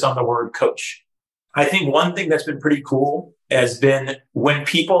 Emphasis on the word coach. I think one thing that's been pretty cool has been when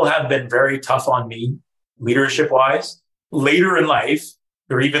people have been very tough on me, leadership-wise, later in life,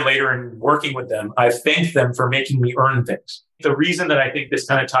 or even later in working with them, I've thanked them for making me earn things. The reason that I think this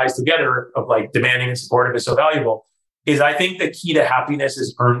kind of ties together of like demanding and supportive is so valuable is I think the key to happiness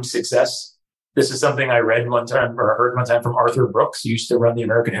is earned success. This is something I read one time or heard one time from Arthur Brooks, who used to run the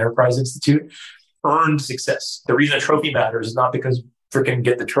American Enterprise Institute. Earned success. The reason a trophy matters is not because freaking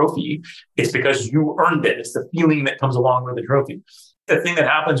get the trophy. It's because you earned it. It's the feeling that comes along with the trophy. The thing that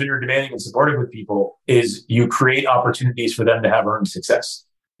happens when you're demanding and supportive with people is you create opportunities for them to have earned success.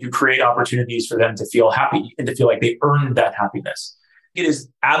 You create opportunities for them to feel happy and to feel like they earned that happiness. It is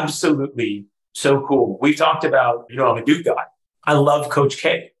absolutely so cool. We've talked about, I'm a Duke guy. I love Coach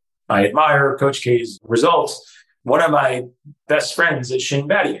K. I admire Coach K's results. One of my best friends is Shane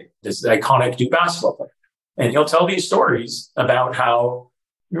Battier, this iconic Duke basketball player. And he'll tell these stories about how,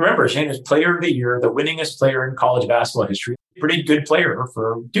 remember, Shane is player of the year, the winningest player in college basketball history, pretty good player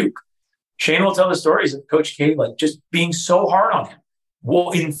for Duke. Shane will tell the stories of Coach K, like just being so hard on him.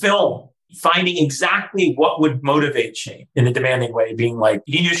 Well, in film, finding exactly what would motivate Shane in a demanding way, being like,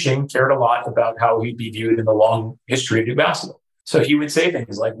 he knew Shane cared a lot about how he'd be viewed in the long history of Duke basketball. So he would say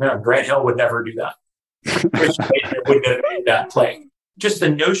things like, man, Grant Hill would never do that. Wouldn't have made that play. Just the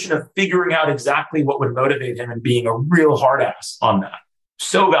notion of figuring out exactly what would motivate him and being a real hard ass on that.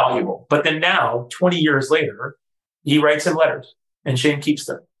 So valuable. But then now, 20 years later, he writes him letters and Shane keeps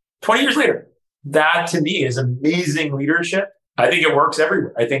them. 20 years later, that to me is amazing leadership. I think it works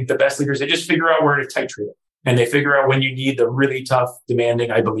everywhere. I think the best leaders, they just figure out where to titrate it. And they figure out when you need the really tough,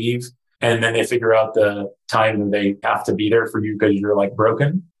 demanding, I believe. And then they figure out the time when they have to be there for you because you're like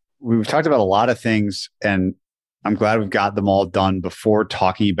broken. We've talked about a lot of things, and I'm glad we've got them all done before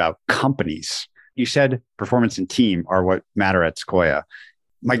talking about companies. You said performance and team are what matter at Sequoia.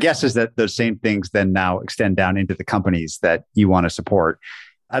 My guess is that those same things then now extend down into the companies that you want to support.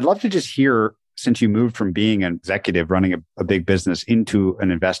 I'd love to just hear, since you moved from being an executive running a big business into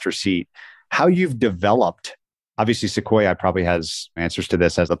an investor seat, how you've developed. Obviously, Sequoia probably has answers to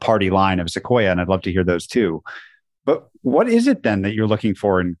this as the party line of Sequoia, and I'd love to hear those too. But what is it then that you're looking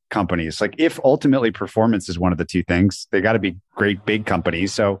for in companies? Like, if ultimately performance is one of the two things, they got to be great big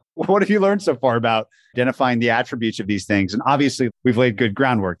companies. So what have you learned so far about identifying the attributes of these things? And obviously, we've laid good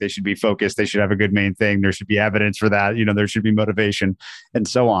groundwork. They should be focused. They should have a good main thing. There should be evidence for that. There should be motivation and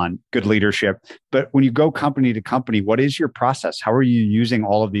so on, good leadership. But when you go company to company, what is your process? How are you using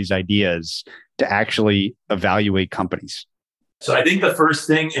all of these ideas to actually evaluate companies? So I think the first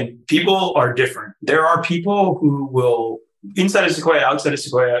thing, and people are different. There are people who will, inside of Sequoia, outside of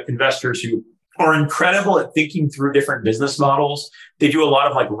Sequoia, investors who are incredible at thinking through different business models. They do a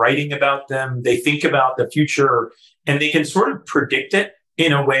lot of writing about them. They think about the future and they can sort of predict it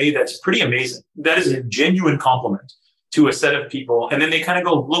in a way that's pretty amazing. That is a genuine compliment to a set of people. And then they kind of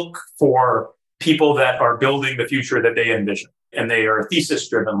go look for people that are building the future that they envision. And they are thesis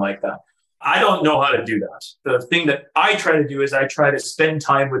driven like that. I don't know how to do that. The thing that I try to do is I try to spend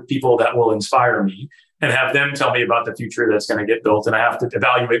time with people that will inspire me and have them tell me about the future that's going to get built. And I have to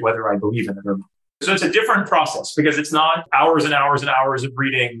evaluate whether I believe in it or not. So it's a different process because it's not hours and hours and hours of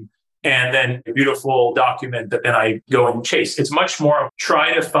reading and then a beautiful document that then I go and chase. It's much more of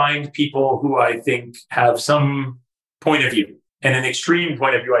try to find people who I think have some point of view and an extreme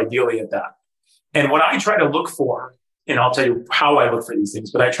point of view, ideally at that. And what I try to look for, and I'll tell you how I look for these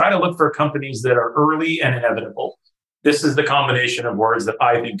things, but I try to look for companies that are early and inevitable. This is the combination of words that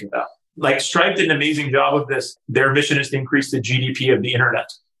I think about. Like Stripe did an amazing job of this. Their mission is to increase the GDP of the internet.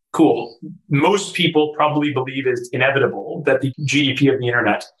 Cool. Most people probably believe it's inevitable that the GDP of the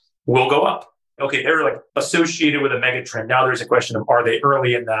internet will go up. Okay, they're associated with a mega trend. Now there's a question of, are they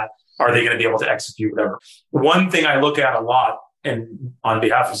early in that? Are they going to be able to execute whatever? One thing I look at a lot, and on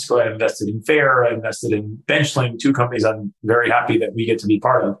behalf of Sequoia, I invested in Fair, I invested in Benchling, two companies I'm very happy that we get to be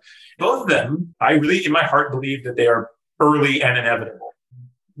part of. Both of them, I really, in my heart, believe that they are early and inevitable.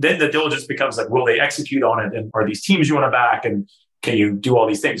 Then the diligence becomes will they execute on it? And are these teams you want to back? And can you do all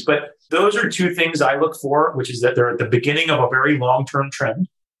these things? But those are two things I look for, which is that they're at the beginning of a very long-term trend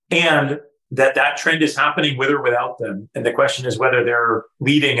and that trend is happening with or without them. And the question is whether they're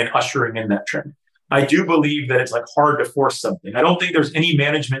leading and ushering in that trend. I do believe that it's hard to force something. I don't think there's any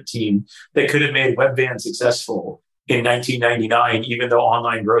management team that could have made Webvan successful in 1999, even though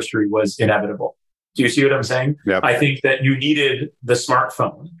online grocery was inevitable. Do you see what I'm saying? Yep. I think that you needed the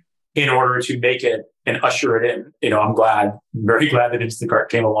smartphone in order to make it and usher it in. I'm very glad that Instacart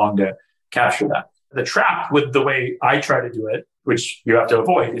came along to capture that. The trap with the way I try to do it, which you have to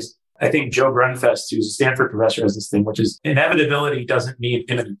avoid, is I think Joe Grunfest, who's a Stanford professor, has this thing, which is inevitability doesn't mean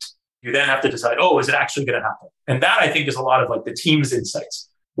imminent. You then have to decide, is it actually going to happen? And that I think is a lot of the team's insights.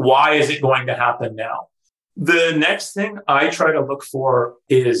 Why is it going to happen now? The next thing I try to look for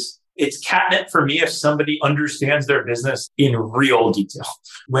is it's catnip for me if somebody understands their business in real detail.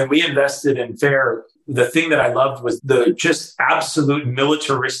 When we invested in Fair, the thing that I loved was the just absolute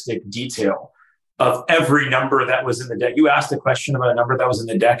militaristic detail of every number that was in the deck. You asked a question about a number that was in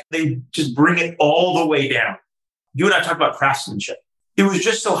the deck. They just bring it all the way down. You and I talked about craftsmanship. It was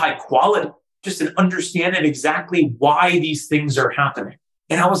just so high quality, just an understanding exactly why these things are happening.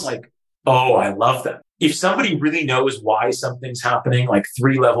 And I was like, I love them. if somebody really knows why something's happening, like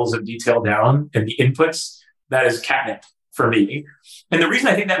 3 levels of detail down and the inputs, that is catnip for me. And the reason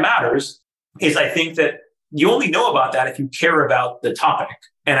I think that matters is I think that you only know about that if you care about the topic.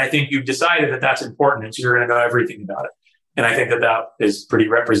 And I think you've decided that that's important. And so you're going to know everything about it. And I think that that is pretty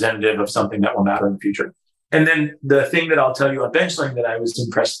representative of something that will matter in the future. And then the thing that I'll tell you on benchling that I was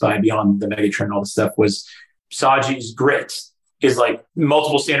impressed by beyond the Megatrend and all this stuff was Saji's grit is like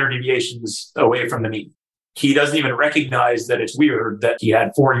multiple standard deviations away from the mean. He doesn't even recognize that it's weird that he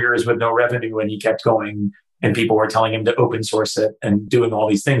had 4 years with no revenue and he kept going and people were telling him to open source it and doing all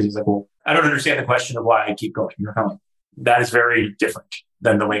these things. He's like, well, I don't understand the question of why I keep going. You're coming. That is very different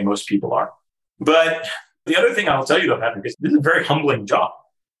than the way most people are. But the other thing I'll tell you though, Patrick, is this is a very humbling job.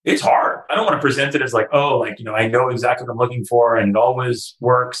 It's hard. I don't want to present it as like, oh, like, I know exactly what I'm looking for and it always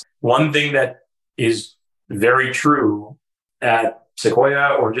works. One thing that is very true at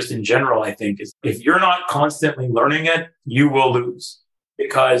Sequoia or just in general, I think, is if you're not constantly learning it, you will lose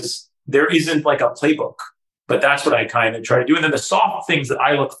because there isn't like a playbook. But that's what I kind of try to do. And then the soft things that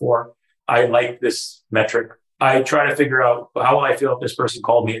I look for, I like this metric. I try to figure out how will I feel if this person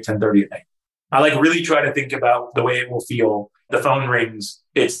called me at 10:30 at night. I like really try to think about the way it will feel. The phone rings.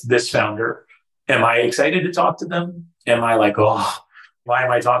 It's this founder. Am I excited to talk to them? Am I like, oh, why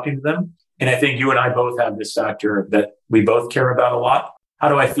am I talking to them? And I think you and I both have this factor that we both care about a lot. How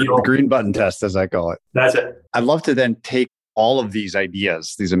do I feel? The green button test, as I call it. That's it. I'd love to then take all of these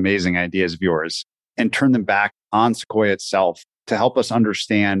ideas, these amazing ideas of yours, and turn them back on Sequoia itself to help us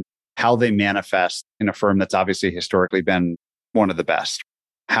understand how they manifest in a firm that's obviously historically been one of the best.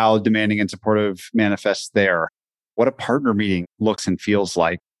 How demanding and supportive manifests there, what a partner meeting looks and feels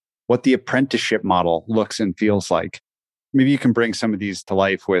like, what the apprenticeship model looks and feels like. Maybe you can bring some of these to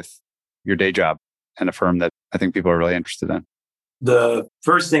life with your day job and a firm that I think people are really interested in. The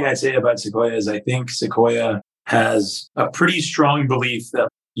first thing I'd say about Sequoia is I think Sequoia has a pretty strong belief that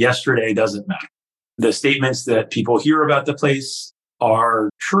yesterday doesn't matter. The statements that people hear about the place are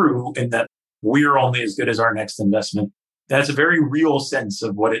true in that we're only as good as our next investment. That's a very real sense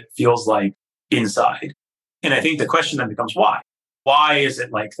of what it feels like inside. And I think the question then becomes why? Why is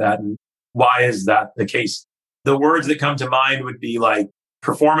it like that? And why is that the case? The words that come to mind would be like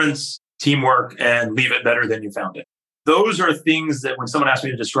performance, teamwork, and leave it better than you found it. Those are things that when someone asks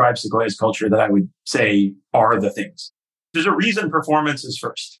me to describe Sequoia's culture that I would say are the things. There's a reason performance is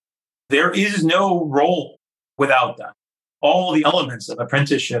first. There is no role without that. All the elements of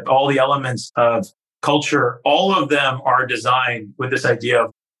apprenticeship, all the elements of culture, all of them are designed with this idea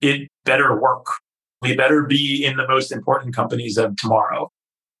of it better work. We better be in the most important companies of tomorrow.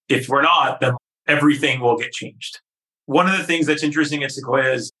 If we're not, then everything will get changed. One of the things that's interesting at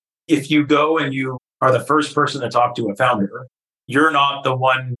Sequoia is if you go and you are the first person to talk to a founder, you're not the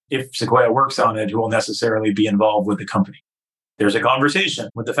one, if Sequoia works on it, who will necessarily be involved with the company. There's a conversation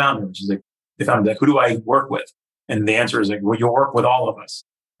with the founder, which is like, the founder like, who do I work with? And the answer is like, well, you'll work with all of us.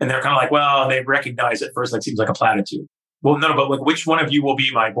 And they're kind of like, well, they recognize at first that seems like a platitude. Well, no, but like, which one of you will be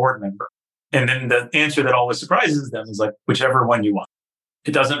my board member? And then the answer that always surprises them is like, whichever one you want.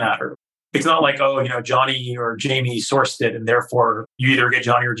 It doesn't matter. It's not like, oh, Johnny or Jamie sourced it, and therefore you either get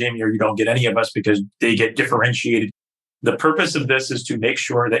Johnny or Jamie or you don't get any of us because they get differentiated. The purpose of this is to make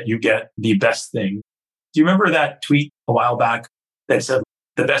sure that you get the best thing. Do you remember that tweet a while back that said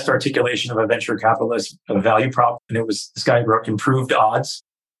the best articulation of a venture capitalist of a value prop? And it was this guy wrote improved odds.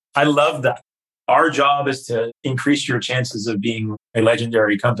 I love that. Our job is to increase your chances of being a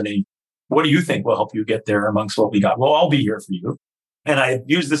legendary company. What do you think will help you get there amongst what we got? Well, I'll be here for you. And I've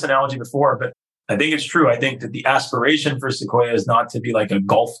used this analogy before, but I think it's true. I think that the aspiration for Sequoia is not to be like a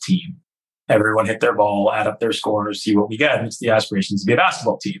golf team. Everyone hit their ball, add up their scores, see what we get. It's the aspiration to be a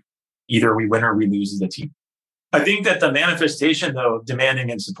basketball team. Either we win or we lose as a team. I think that the manifestation, though, of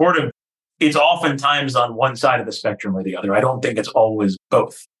demanding and supportive, it's oftentimes on one side of the spectrum or the other. I don't think it's always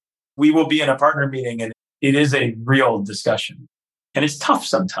both. We will be in a partner meeting and it is a real discussion. And it's tough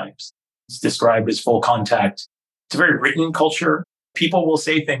sometimes. It's described as full contact. It's a very written culture. People will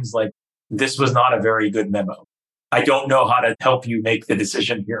say things like, this was not a very good memo. I don't know how to help you make the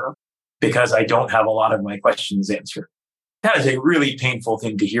decision here because I don't have a lot of my questions answered. That is a really painful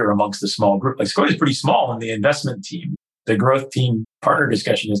thing to hear amongst a small group. Like Sequoia is pretty small in the investment team. The growth team partner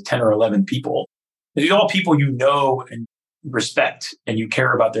discussion is 10 or 11 people. These are all people you know and respect and you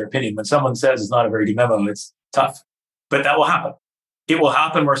care about their opinion. When someone says it's not a very good memo, it's tough. But that will happen. It will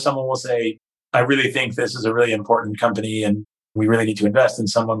happen where someone will say, I really think this is a really important company and we really need to invest. And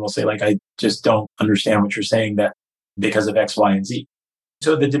someone will say, like, I just don't understand what you're saying that because of X, Y, and Z.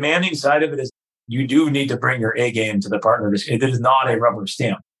 So the demanding side of it is you do need to bring your A game to the partner. It is not a rubber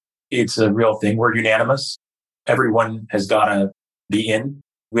stamp. It's a real thing. We're unanimous. Everyone has got to be in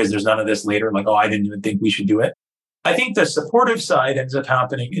because there's none of this later. Like, oh, I didn't even think we should do it. I think the supportive side ends up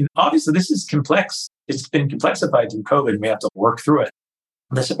happening. And obviously, this is complex. It's been complexified through COVID, and we have to work through it.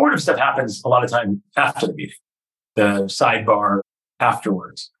 The supportive stuff happens a lot of time after the meeting, the sidebar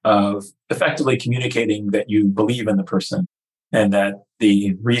afterwards of effectively communicating that you believe in the person and that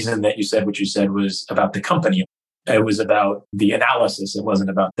the reason that you said what you said was about the company. It was about the analysis. It wasn't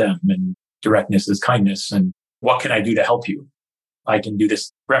about them. And directness is kindness. And what can I do to help you? I can do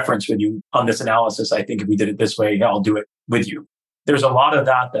this reference with you on this analysis. I think if we did it this way, yeah, I'll do it with you. There's a lot of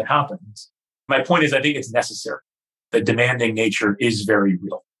that happens. My point is, I think it's necessary. The demanding nature is very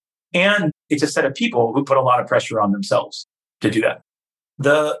real. And it's a set of people who put a lot of pressure on themselves to do that.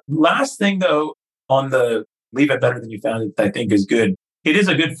 The last thing, though, on the leave it better than you found it, I think is good. It is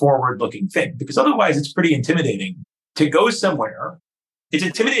a good forward-looking thing because otherwise it's pretty intimidating to go somewhere. It's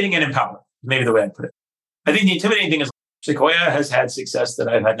intimidating and empowering, maybe the way I put it. I think the intimidating thing is Sequoia has had success that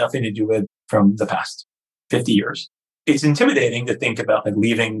I've had nothing to do with from the past 50 years. It's intimidating to think about like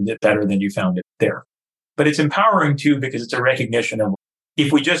leaving it better than you found it there. But it's empowering too, because it's a recognition of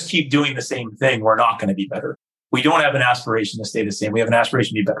if we just keep doing the same thing, we're not going to be better. We don't have an aspiration to stay the same. We have an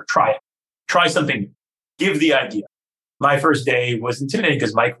aspiration to be better. Try it. Try something new. Give the idea. My first day was intimidating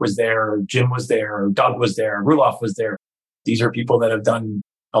because Mike was there, Jim was there, Doug was there, Rulof was there. These are people that have done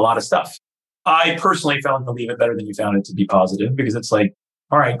a lot of stuff. I personally found the leave it better than you found it to be positive because it's like,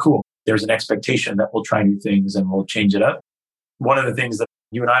 all right, cool. There's an expectation that we'll try new things and we'll change it up. One of the things that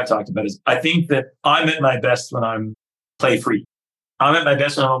you and I have talked about is I think that I'm at my best when I'm play free. I'm at my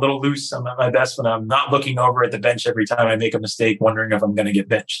best when I'm a little loose. I'm at my best when I'm not looking over at the bench every time I make a mistake, wondering if I'm going to get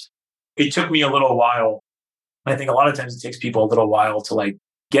benched. It took me a little while. I think a lot of times it takes people a little while to like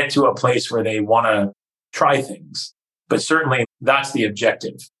get to a place where they want to try things. But certainly that's the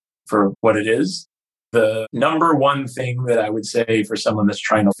objective for what it is. The number one thing that I would say for someone that's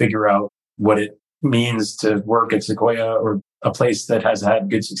trying to figure out what it means to work at Sequoia or a place that has had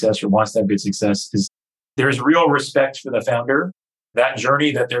good success or wants to have good success is there's real respect for the founder. That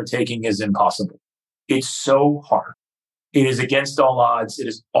journey that they're taking is impossible. It's so hard. It is against all odds. It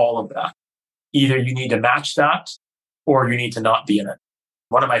is all of that. Either you need to match that or you need to not be in it.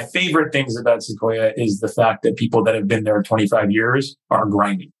 One of my favorite things about Sequoia is the fact that people that have been there 25 years are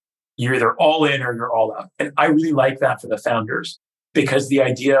grinding. You're either all in or you're all out. And I really like that for the founders because the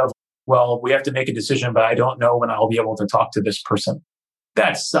idea of, well, we have to make a decision, but I don't know when I'll be able to talk to this person.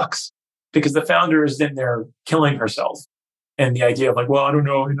 That sucks because the founder is in there killing herself. And the idea of like, well, I don't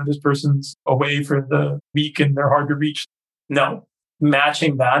know, this person's away for the week and they're hard to reach. No,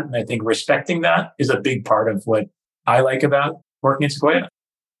 matching that. And I think respecting that is a big part of what I like about working at Sequoia.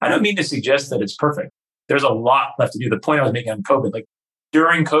 I don't mean to suggest that it's perfect. There's a lot left to do. The point I was making on COVID, like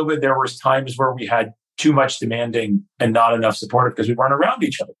during COVID, there was times where we had too much demanding and not enough supportive because we weren't around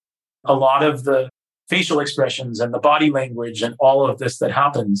each other. A lot of the facial expressions and the body language and all of this that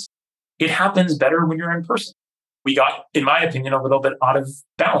happens, it happens better when you're in person. We got, in my opinion, a little bit out of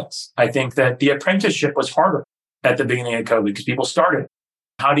balance. I think that the apprenticeship was harder at the beginning of COVID because people started.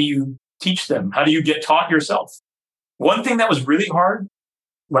 How do you teach them? How do you get taught yourself? One thing that was really hard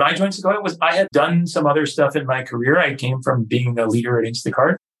when I joined Sequoia was I had done some other stuff in my career. I came from being a leader at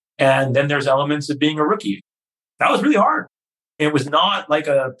Instacart. And then there's elements of being a rookie. That was really hard. It was not like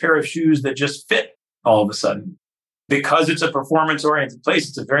a pair of shoes that just fit all of a sudden. Because it's a performance-oriented place,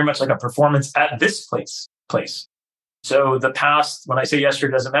 it's very much like a performance at this place. So the past, when I say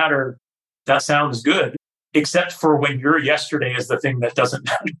yesterday doesn't matter, that sounds good, except for when your yesterday is the thing that doesn't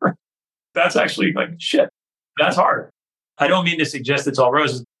matter. That's actually like, shit, that's hard. I don't mean to suggest it's all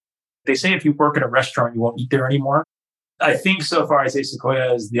roses. They say if you work at a restaurant, you won't eat there anymore. I think so far I say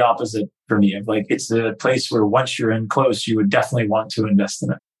Sequoia is the opposite for me. Like it's a place where once you're in close, you would definitely want to invest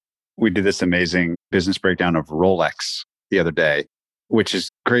in it. We did this amazing business breakdown of Rolex the other day, which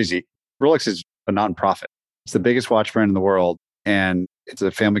is crazy. Rolex is a nonprofit. It's the biggest watch brand in the world. And it's a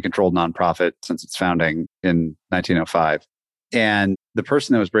family-controlled nonprofit since its founding in 1905. And the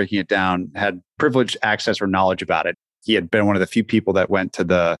person that was breaking it down had privileged access or knowledge about it. He had been one of the few people that went to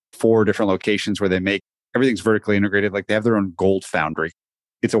the 4 different locations where they make everything's vertically integrated. Like they have their own gold foundry.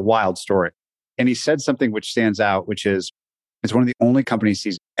 It's a wild story. And he said something which stands out, which is it's one of the only companies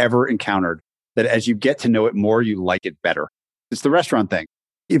he's ever encountered that as you get to know it more, you like it better. It's the restaurant thing.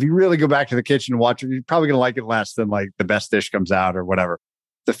 If you really go back to the kitchen and watch it, you're probably going to like it less than like the best dish comes out or whatever.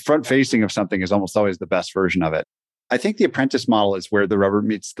 The front facing of something is almost always the best version of it. I think the apprentice model is where the rubber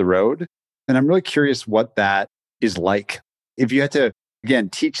meets the road. And I'm really curious what that is like. If you had to, again,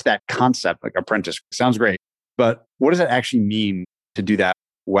 teach that concept, like apprentice, sounds great. But what does that actually mean to do that?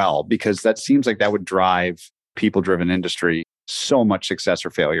 well? Because that seems like that would drive people-driven industry so much success or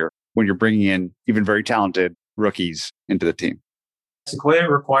failure when you're bringing in even very talented rookies into the team. Sequoia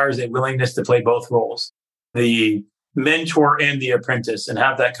requires a willingness to play both roles, the mentor and the apprentice, and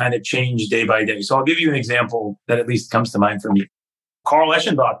have that kind of change day by day. So I'll give you an example that at least comes to mind for me. Carl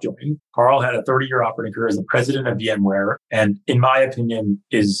Eschenbach joined. Carl had a 30-year operating career as the president of VMware, and in my opinion,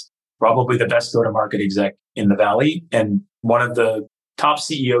 is probably the best go-to-market exec in the Valley and one of the top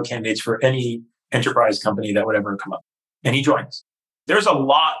CEO candidates for any enterprise company that would ever come up. And he joins. There's a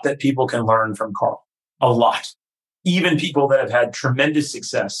lot that people can learn from Carl. A lot. Even people that have had tremendous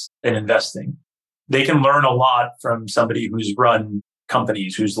success in investing, they can learn a lot from somebody who's run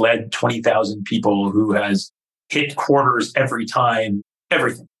companies, who's led 20,000 people, who has hit quarters every time,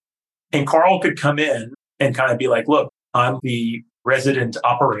 everything. And Carl could come in and kind of be like, look, I'm the resident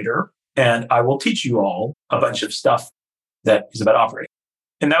operator, and I will teach you all a bunch of stuff that is about operating.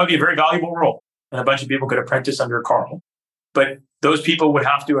 And that would be a very valuable role. And a bunch of people could apprentice under Carl. But those people would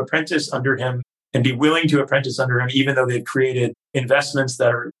have to apprentice under him and be willing to apprentice under him, even though they've created investments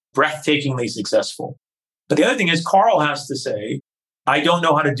that are breathtakingly successful. But the other thing is Carl has to say, I don't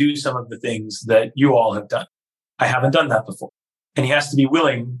know how to do some of the things that you all have done. I haven't done that before. And he has to be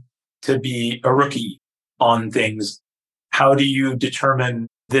willing to be a rookie on things. How do you determine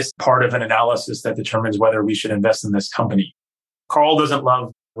this part of an analysis that determines whether we should invest in this company? Carl doesn't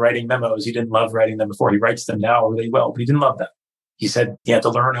love writing memos. He didn't love writing them before. He writes them now really well, but he didn't love that. He said he had to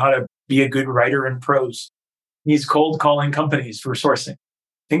learn how to be a good writer in prose. He's cold calling companies for sourcing.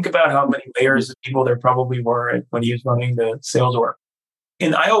 Think about how many layers of people there probably were when he was running the sales org.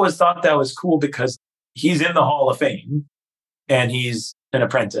 And I always thought that was cool because he's in the Hall of Fame and he's an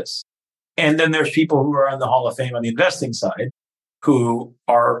apprentice. And then there's people who are in the Hall of Fame on the investing side who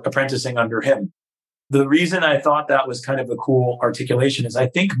are apprenticing under him. The reason I thought that was kind of a cool articulation is I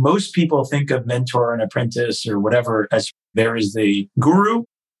think most people think of mentor and apprentice or whatever as there is the guru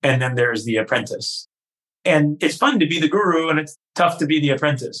and then there's the apprentice. And it's fun to be the guru and it's tough to be the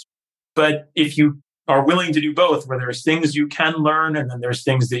apprentice. But if you are willing to do both, where there's things you can learn and then there's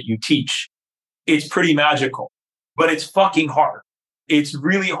things that you teach, it's pretty magical. But it's fucking hard. It's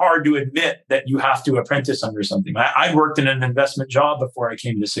really hard to admit that you have to apprentice under something. I worked in an investment job before I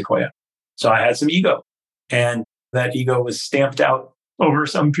came to Sequoia. So I had some ego. And that ego was stamped out over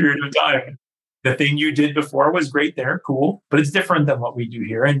some period of time. The thing you did before was great there, cool, but it's different than what we do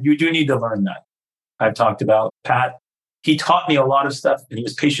here. And you do need to learn that. I've talked about Pat. He taught me a lot of stuff and he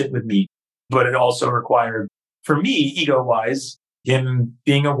was patient with me, but it also required, for me, ego-wise, him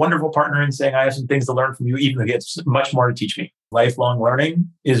being a wonderful partner and saying, I have some things to learn from you, even though he has much more to teach me. Lifelong learning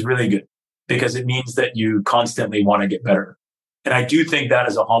is really good because it means that you constantly want to get better. And I do think that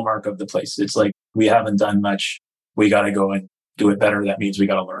is a hallmark of the place. It's like, we haven't done much. We got to go and do it better. That means we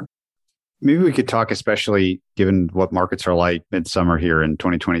got to learn. Maybe we could talk, especially given what markets are like midsummer here in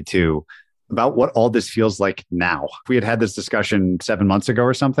 2022, about what all this feels like now. If we had had this discussion 7 months ago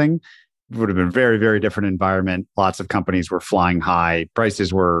or something, it would have been a very, very different environment. Lots of companies were flying high.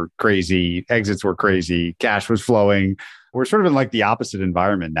 Prices were crazy. Exits were crazy. Cash was flowing. We're sort of in like the opposite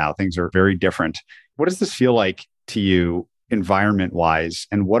environment now. Things are very different. What does this feel like to you environment-wise?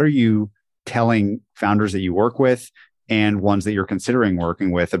 And what are you telling founders that you work with and ones that you're considering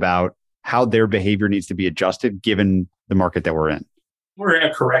working with about how their behavior needs to be adjusted given the market that we're in? We're in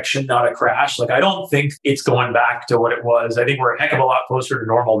a correction, not a crash. Like, I don't think it's going back to what it was. I think we're a heck of a lot closer to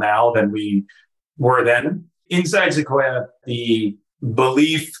normal now than we were then. Inside Sequoia, the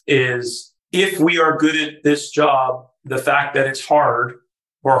belief is if we are good at this job, the fact that it's hard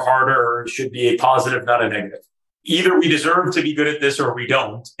or harder should be a positive, not a negative. Either we deserve to be good at this or we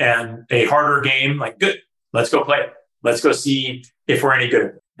don't. And a harder game, like, good, let's go play it. Let's go see if we're any good at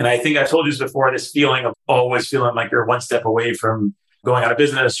it. And I think I told you this before, this feeling of always feeling like you're one step away from going out of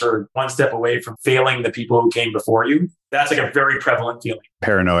business or one step away from failing the people who came before you. That's like a very prevalent feeling.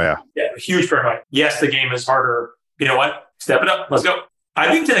 Paranoia. Yeah, huge paranoia. Yes, the game is harder. You know what? Step it up. Let's go.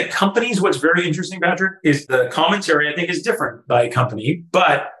 I think to the companies, what's very interesting, Patrick, is the commentary, I think, is different by company.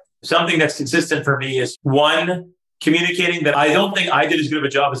 But something that's consistent for me is one, communicating that I don't think I did as good of a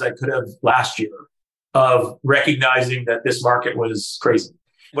job as I could have last year of recognizing that this market was crazy.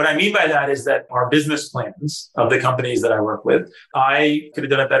 What I mean by that is that our business plans of the companies that I work with, I could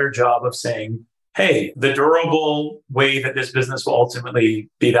have done a better job of saying, hey, the durable way that this business will ultimately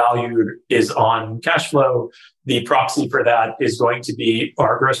be valued is on cash flow. The proxy for that is going to be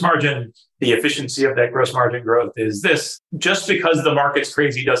our gross margin. The efficiency of that gross margin growth is this. Just because the market's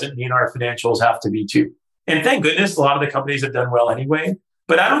crazy doesn't mean our financials have to be too. And thank goodness, a lot of the companies have done well anyway.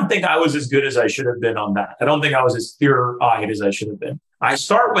 But I don't think I was as good as I should have been on that. I don't think I was as clear-eyed as I should have been. I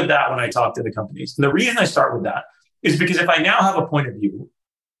start with that when I talk to the companies. And the reason I start with that is because if I now have a point of view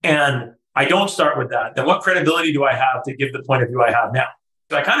and I don't start with that, then what credibility do I have to give the point of view I have now?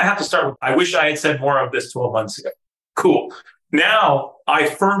 So I kind of have to start with, I wish I had said more of this 12 months ago. Cool. Now I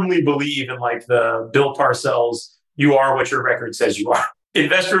firmly believe in like the Bill Parcells, you are what your record says you are.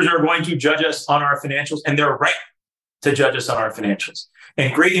 Investors are going to judge us on our financials, and they're right to judge us on our financials.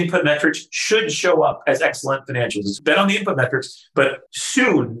 And great input metrics should show up as excellent financials. It's bet on the input metrics, but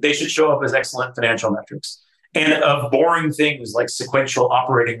soon they should show up as excellent financial metrics. And of boring things like sequential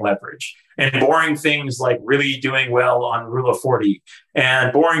operating leverage, and boring things like really doing well on Rule of 40,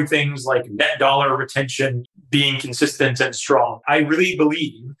 and boring things like net dollar retention being consistent and strong. I really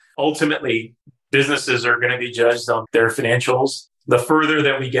believe ultimately businesses are going to be judged on their financials. The further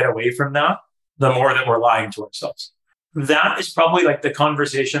that we get away from that, the more that we're lying to ourselves. That is probably like the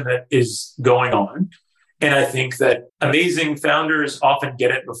conversation that is going on. And I think that amazing founders often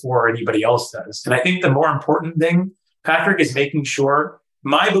get it before anybody else does. And I think the more important thing, Patrick, is making sure,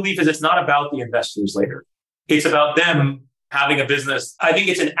 my belief is it's not about the investors later. It's about them having a business. I think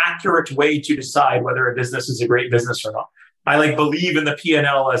it's an accurate way to decide whether a business is a great business or not. I believe in the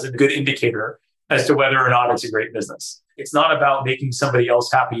P&L as a good indicator as to whether or not it's a great business. It's not about making somebody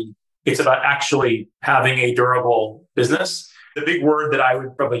else happy. It's about actually having a durable business. The big word that I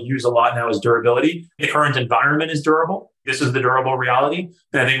would probably use a lot now is durability. The current environment is durable. This is the durable reality.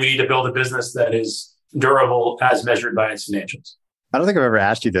 And I think we need to build a business that is durable as measured by its financials. I don't think I've ever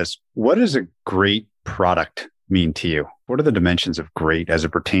asked you this. What does a great product mean to you? What are the dimensions of great as it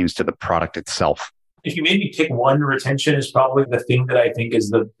pertains to the product itself? If you made me pick one, retention is probably the thing that I think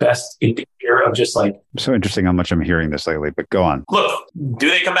is the best indicator of just like... It's so interesting how much I'm hearing this lately, but go on. Look, do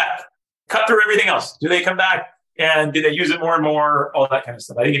they come back? Cut through everything else. Do they come back? And do they use it more and more? All that kind of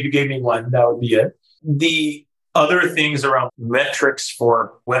stuff. I think if you gave me one, that would be it. The other things around metrics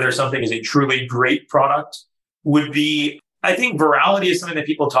for whether something is a truly great product would be, I think virality is something that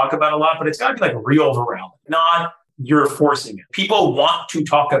people talk about a lot, but it's got to be like real virality, not you're forcing it. People want to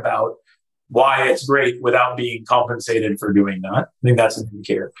talk about why it's great without being compensated for doing that. I think that's an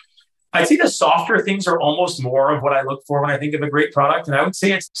indicator. I'd say the softer things are almost more of what I look for when I think of a great product. And I would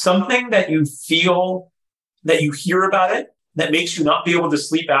say it's something that you feel, that you hear about it, that makes you not be able to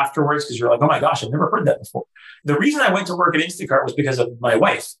sleep afterwards because you're like, oh my gosh, I've never heard that before. The reason I went to work at Instacart was because of my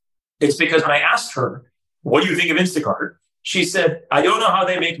wife. It's because when I asked her, what do you think of Instacart? She said, I don't know how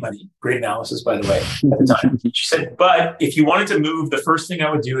they make money. Great analysis, by the way, at the time. She said, but if you wanted to move, the first thing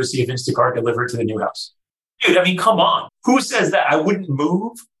I would do is see if Instacart delivered to the new house. Dude, I mean, come on. Who says that? I wouldn't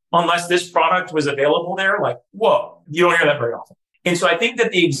move unless this product was available there? Like, whoa, you don't hear that very often. And so I think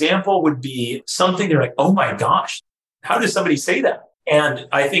that the example would be something they're like, oh my gosh, how does somebody say that? And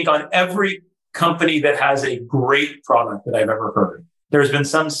I think on every company that has a great product that I've ever heard, there's been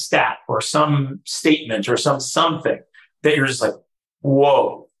some stat or some statement or something that you're just like,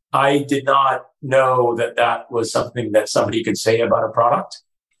 whoa, I did not know that that was something that somebody could say about a product.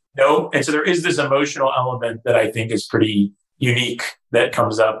 No. And so there is this emotional element that I think is pretty unique that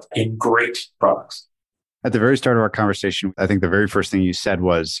comes up in great products. At the very start of our conversation, I think the very first thing you said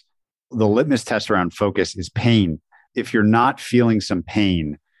was the litmus test around focus is pain. If you're not feeling some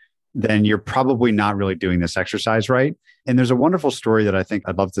pain, then you're probably not really doing this exercise right. And there's a wonderful story that I think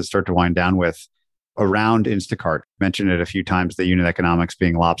I'd love to start to wind down with around Instacart. Mentioned it a few times, the unit economics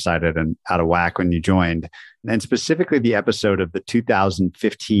being lopsided and out of whack when you joined. And specifically the episode of the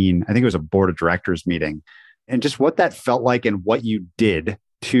 2015, I think it was a board of directors meeting, and just what that felt like and what you did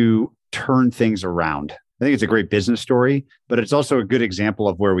to turn things around. I think it's a great business story, but it's also a good example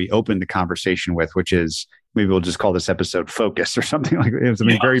of where we opened the conversation with, which is, maybe we'll just call this episode Focus or something like that.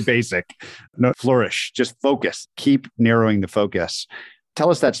 Something very basic. No, flourish, just focus, keep narrowing the focus.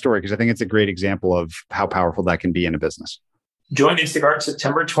 Tell us that story, because I think it's a great example of how powerful that can be in a business. Joined Instacart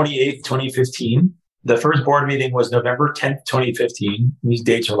September 28th, 2015. The first board meeting was November 10th, 2015. These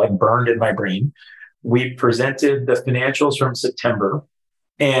dates are like burned in my brain. We presented the financials from September.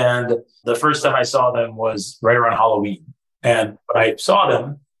 And the first time I saw them was right around Halloween. And when I saw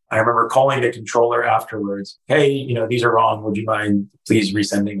them, I remember calling the controller afterwards. Hey, these are wrong. Would you mind please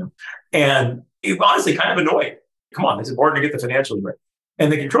resending them? And it honestly kind of annoyed. Come on, it's important to get the financials right.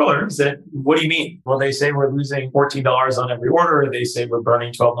 And the controller said, what do you mean? Well, they say we're losing $14 on every order. They say we're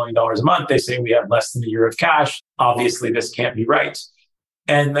burning $12 million a month. They say we have less than a year of cash. Obviously, this can't be right.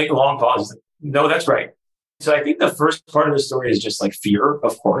 And make a long pause. No, that's right. So I think the first part of the story is just like fear,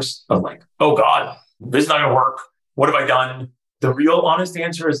 of course, of like, oh God, this is not going to work. What have I done? The real honest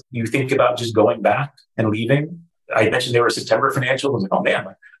answer is you think about just going back and leaving. I mentioned they were September financials. I was like, oh man,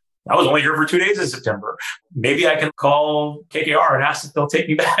 I was only here for 2 days in September. Maybe I can call KKR and ask if they'll take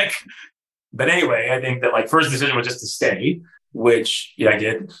me back. But anyway, I think that first decision was just to stay, which I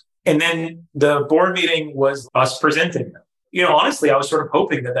did. And then the board meeting was us presenting them. Honestly, I was sort of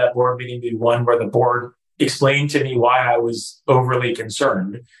hoping that board meeting be one where the board explained to me why I was overly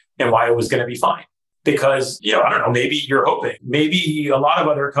concerned and why it was going to be fine. Because, I don't know, maybe you're hoping, maybe a lot of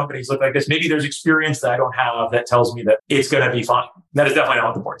other companies look like this. Maybe there's experience that I don't have that tells me that it's going to be fine. That is definitely not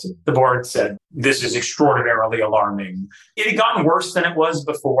what the board said. The board said, this is extraordinarily alarming. It had gotten worse than it was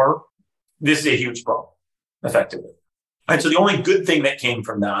before. This is a huge problem, effectively. And so the only good thing that came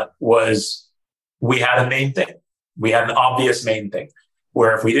from that was we had a main thing. We had an obvious main thing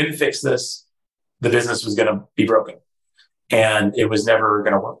where if we didn't fix this, the business was going to be broken and it was never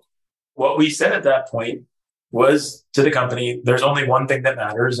going to work. What we said at that point was to the company, there's only one thing that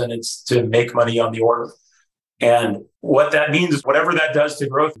matters, and it's to make money on the order. And what that means is whatever that does to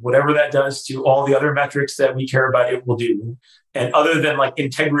growth, whatever that does to all the other metrics that we care about, it will do. And other than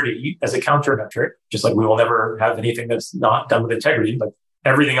integrity as a counter metric, just like we will never have anything that's not done with integrity, but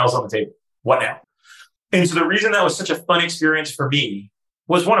everything else on the table. What now? And so the reason that was such a fun experience for me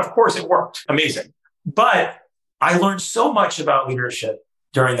was one, of course, it worked. Amazing. But I learned so much about leadership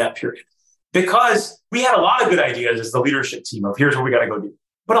during that period because we had a lot of good ideas as the leadership team of here's what we got to go do.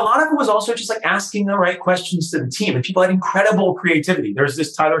 But a lot of it was also just asking the right questions to the team. And people had incredible creativity. There's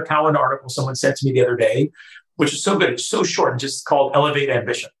this Tyler Cowen article someone sent to me the other day, which is so good. It's so short and just called Elevate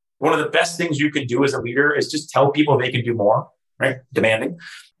Ambition. One of the best things you can do as a leader is just tell people they can do more, right? Demanding.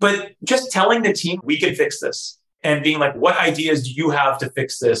 But just telling the team, we can fix this. And being what ideas do you have to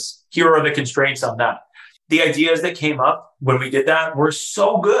fix this? Here are the constraints on that. The ideas that came up when we did that were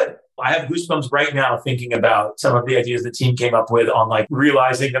so good. I have goosebumps right now thinking about some of the ideas the team came up with on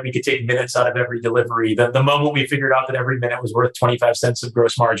realizing that we could take minutes out of every delivery. The moment we figured out that every minute was worth 25 cents of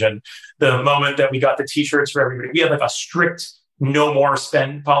gross margin, the moment that we got the t-shirts for everybody, we had a strict no more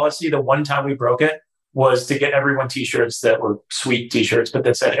spend policy. The one time we broke it was to get everyone t-shirts that were sweet t-shirts, but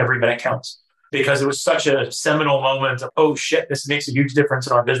that said every minute counts. Because it was such a seminal moment of, oh shit, this makes a huge difference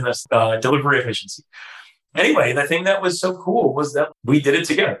in our business, delivery efficiency. Anyway, the thing that was so cool was that we did it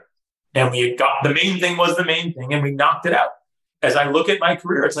together. And we got the main thing was the main thing and we knocked it out. As I look at my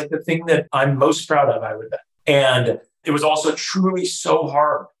career, it's the thing that I'm most proud of, I would bet. And it was also truly so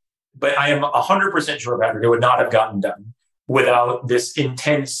hard. But I am 100% sure, Patrick, it would not have gotten done without this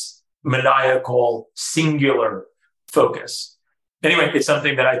intense, maniacal, singular focus. Anyway, it's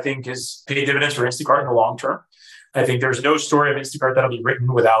something that I think has paid dividends for Instacart in the long term. I think there's no story of Instacart that'll be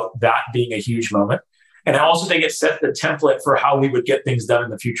written without that being a huge moment. And I also think it set the template for how we would get things done in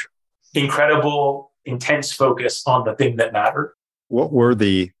the future. Incredible, intense focus on the thing that mattered. What were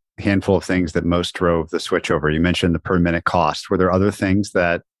the handful of things that most drove the switch over? You mentioned the per minute cost. Were there other things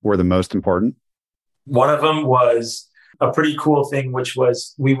that were the most important? One of them was a pretty cool thing, which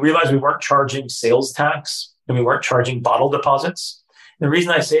was we realized we weren't charging sales tax and we weren't charging bottle deposits. And the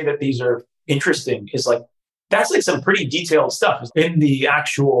reason I say that these are interesting is that's some pretty detailed stuff. In the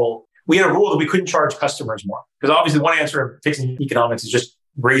actual, we had a rule that we couldn't charge customers more because obviously one answer of fixing economics is just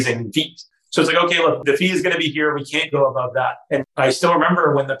raising fees. So it's okay, look, the fee is going to be here. We can't go above that. And I still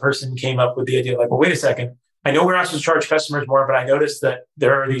remember when the person came up with the idea well, wait a second. I know we're not supposed to charge customers more, but I noticed that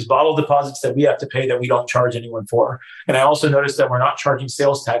there are these bottle deposits that we have to pay that we don't charge anyone for. And I also noticed that we're not charging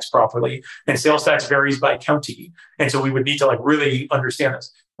sales tax properly. And sales tax varies by county. And so we would need to really understand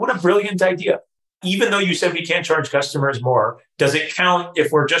this. What a brilliant idea. Even though you said we can't charge customers more, does it count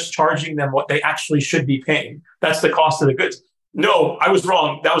if we're just charging them what they actually should be paying? That's the cost of the goods. No, I was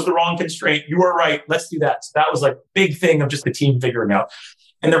wrong. That was the wrong constraint. You were right. Let's do that. So that was big thing of just the team figuring out.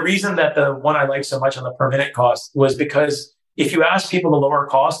 And the reason that the one I like so much on the per minute cost was because if you ask people to lower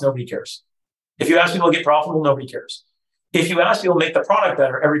costs, nobody cares. If you ask people to get profitable, nobody cares. If you ask people to make the product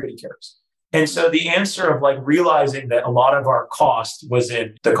better, everybody cares. And so the answer of realizing that a lot of our cost was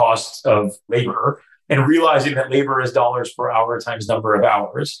in the cost of labor and realizing that labor is dollars per hour times number of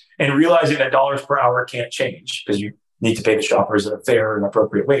hours and realizing that dollars per hour can't change because you need to pay the shoppers a fair and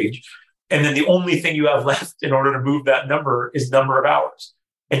appropriate wage. And then the only thing you have left in order to move that number is number of hours.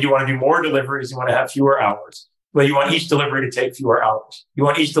 And you want to do more deliveries, you want to have fewer hours. Well, you want each delivery to take fewer hours. You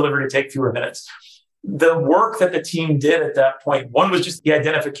want each delivery to take fewer minutes. The work that the team did at that point, one was just the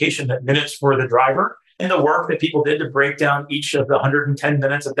identification that minutes were the driver, and the work that people did to break down each of the 110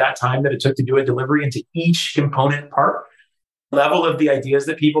 minutes at that time that it took to do a delivery into each component part. Level of the ideas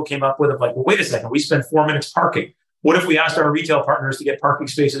that people came up with of wait a second, we spend 4 minutes parking. What if we asked our retail partners to get parking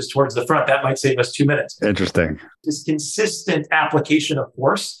spaces towards the front? That might save us 2 minutes. Interesting. This consistent application of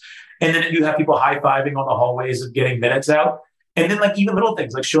force. And then you have people high-fiving on the hallways of getting minutes out. And then like even little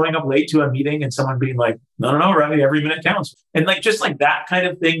things like showing up late to a meeting and someone being like, no, Ravi, every minute counts. And like just like that kind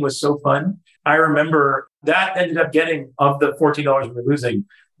of thing was so fun. I remember that ended up getting, of the $14 we were losing,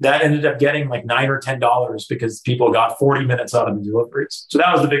 that ended up getting like $9 or $10 because people got 40 minutes out of the deliveries. So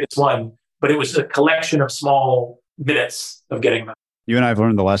that was the biggest one, but it was a collection of small minutes of getting that. You and I have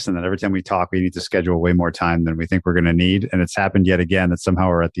learned the lesson that every time we talk, we need to schedule way more time than we think we're going to need. And it's happened yet again that somehow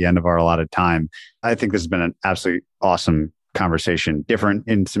we're at the end of our allotted time. I think this has been an absolutely awesome conversation, different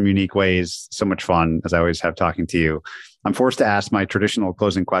in some unique ways. So much fun, as I always have talking to you. I'm forced to ask my traditional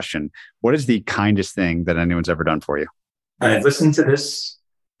closing question. What is the kindest thing that anyone's ever done for you? I've listened to this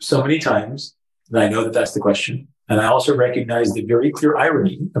so many times that I know that that's the question. And I also recognize the very clear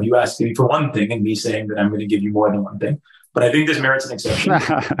irony of you asking me for one thing and me saying that I'm going to give you more than one thing. But I think this merits an exception.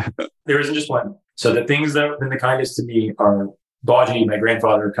 There isn't just one. So the things that have been the kindest to me are Baji, my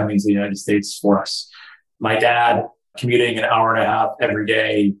grandfather, coming to the United States for us. My dad commuting an hour and a half every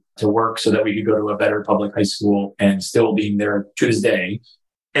day to work so that we could go to a better public high school and still being there to this day.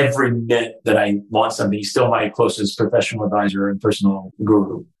 Every minute that I want something, he's still my closest professional advisor and personal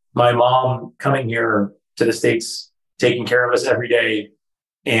guru. My mom coming here to the States, taking care of us every day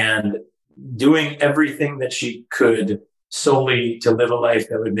and doing everything that she could solely to live a life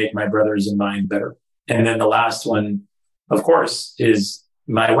that would make my brothers and mine better. And then the last one, of course, is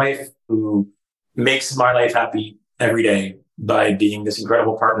my wife, who makes my life happy every day by being this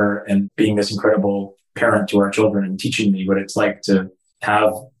incredible partner and being this incredible parent to our children and teaching me what it's like to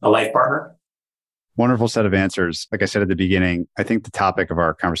have a life partner. Wonderful set of answers. Like I said at the beginning, I think the topic of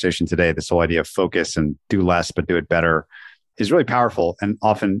our conversation today, this whole idea of focus and do less, but do it better, is really powerful. And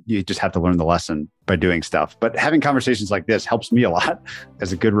often you just have to learn the lesson by doing stuff. But having conversations like this helps me a lot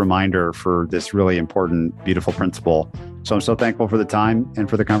as a good reminder for this really important, beautiful principle. So I'm so thankful for the time and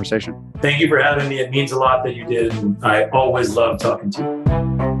for the conversation. Thank you for having me. It means a lot that you did. And I always love talking to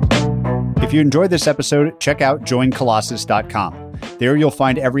you. If you enjoyed this episode, check out joincolossus.com. There you'll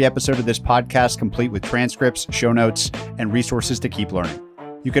find every episode of this podcast complete with transcripts, show notes, and resources to keep learning.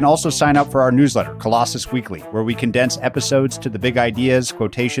 You can also sign up for our newsletter, Colossus Weekly, where we condense episodes to the big ideas,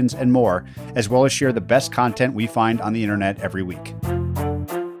 quotations, and more, as well as share the best content we find on the internet every week.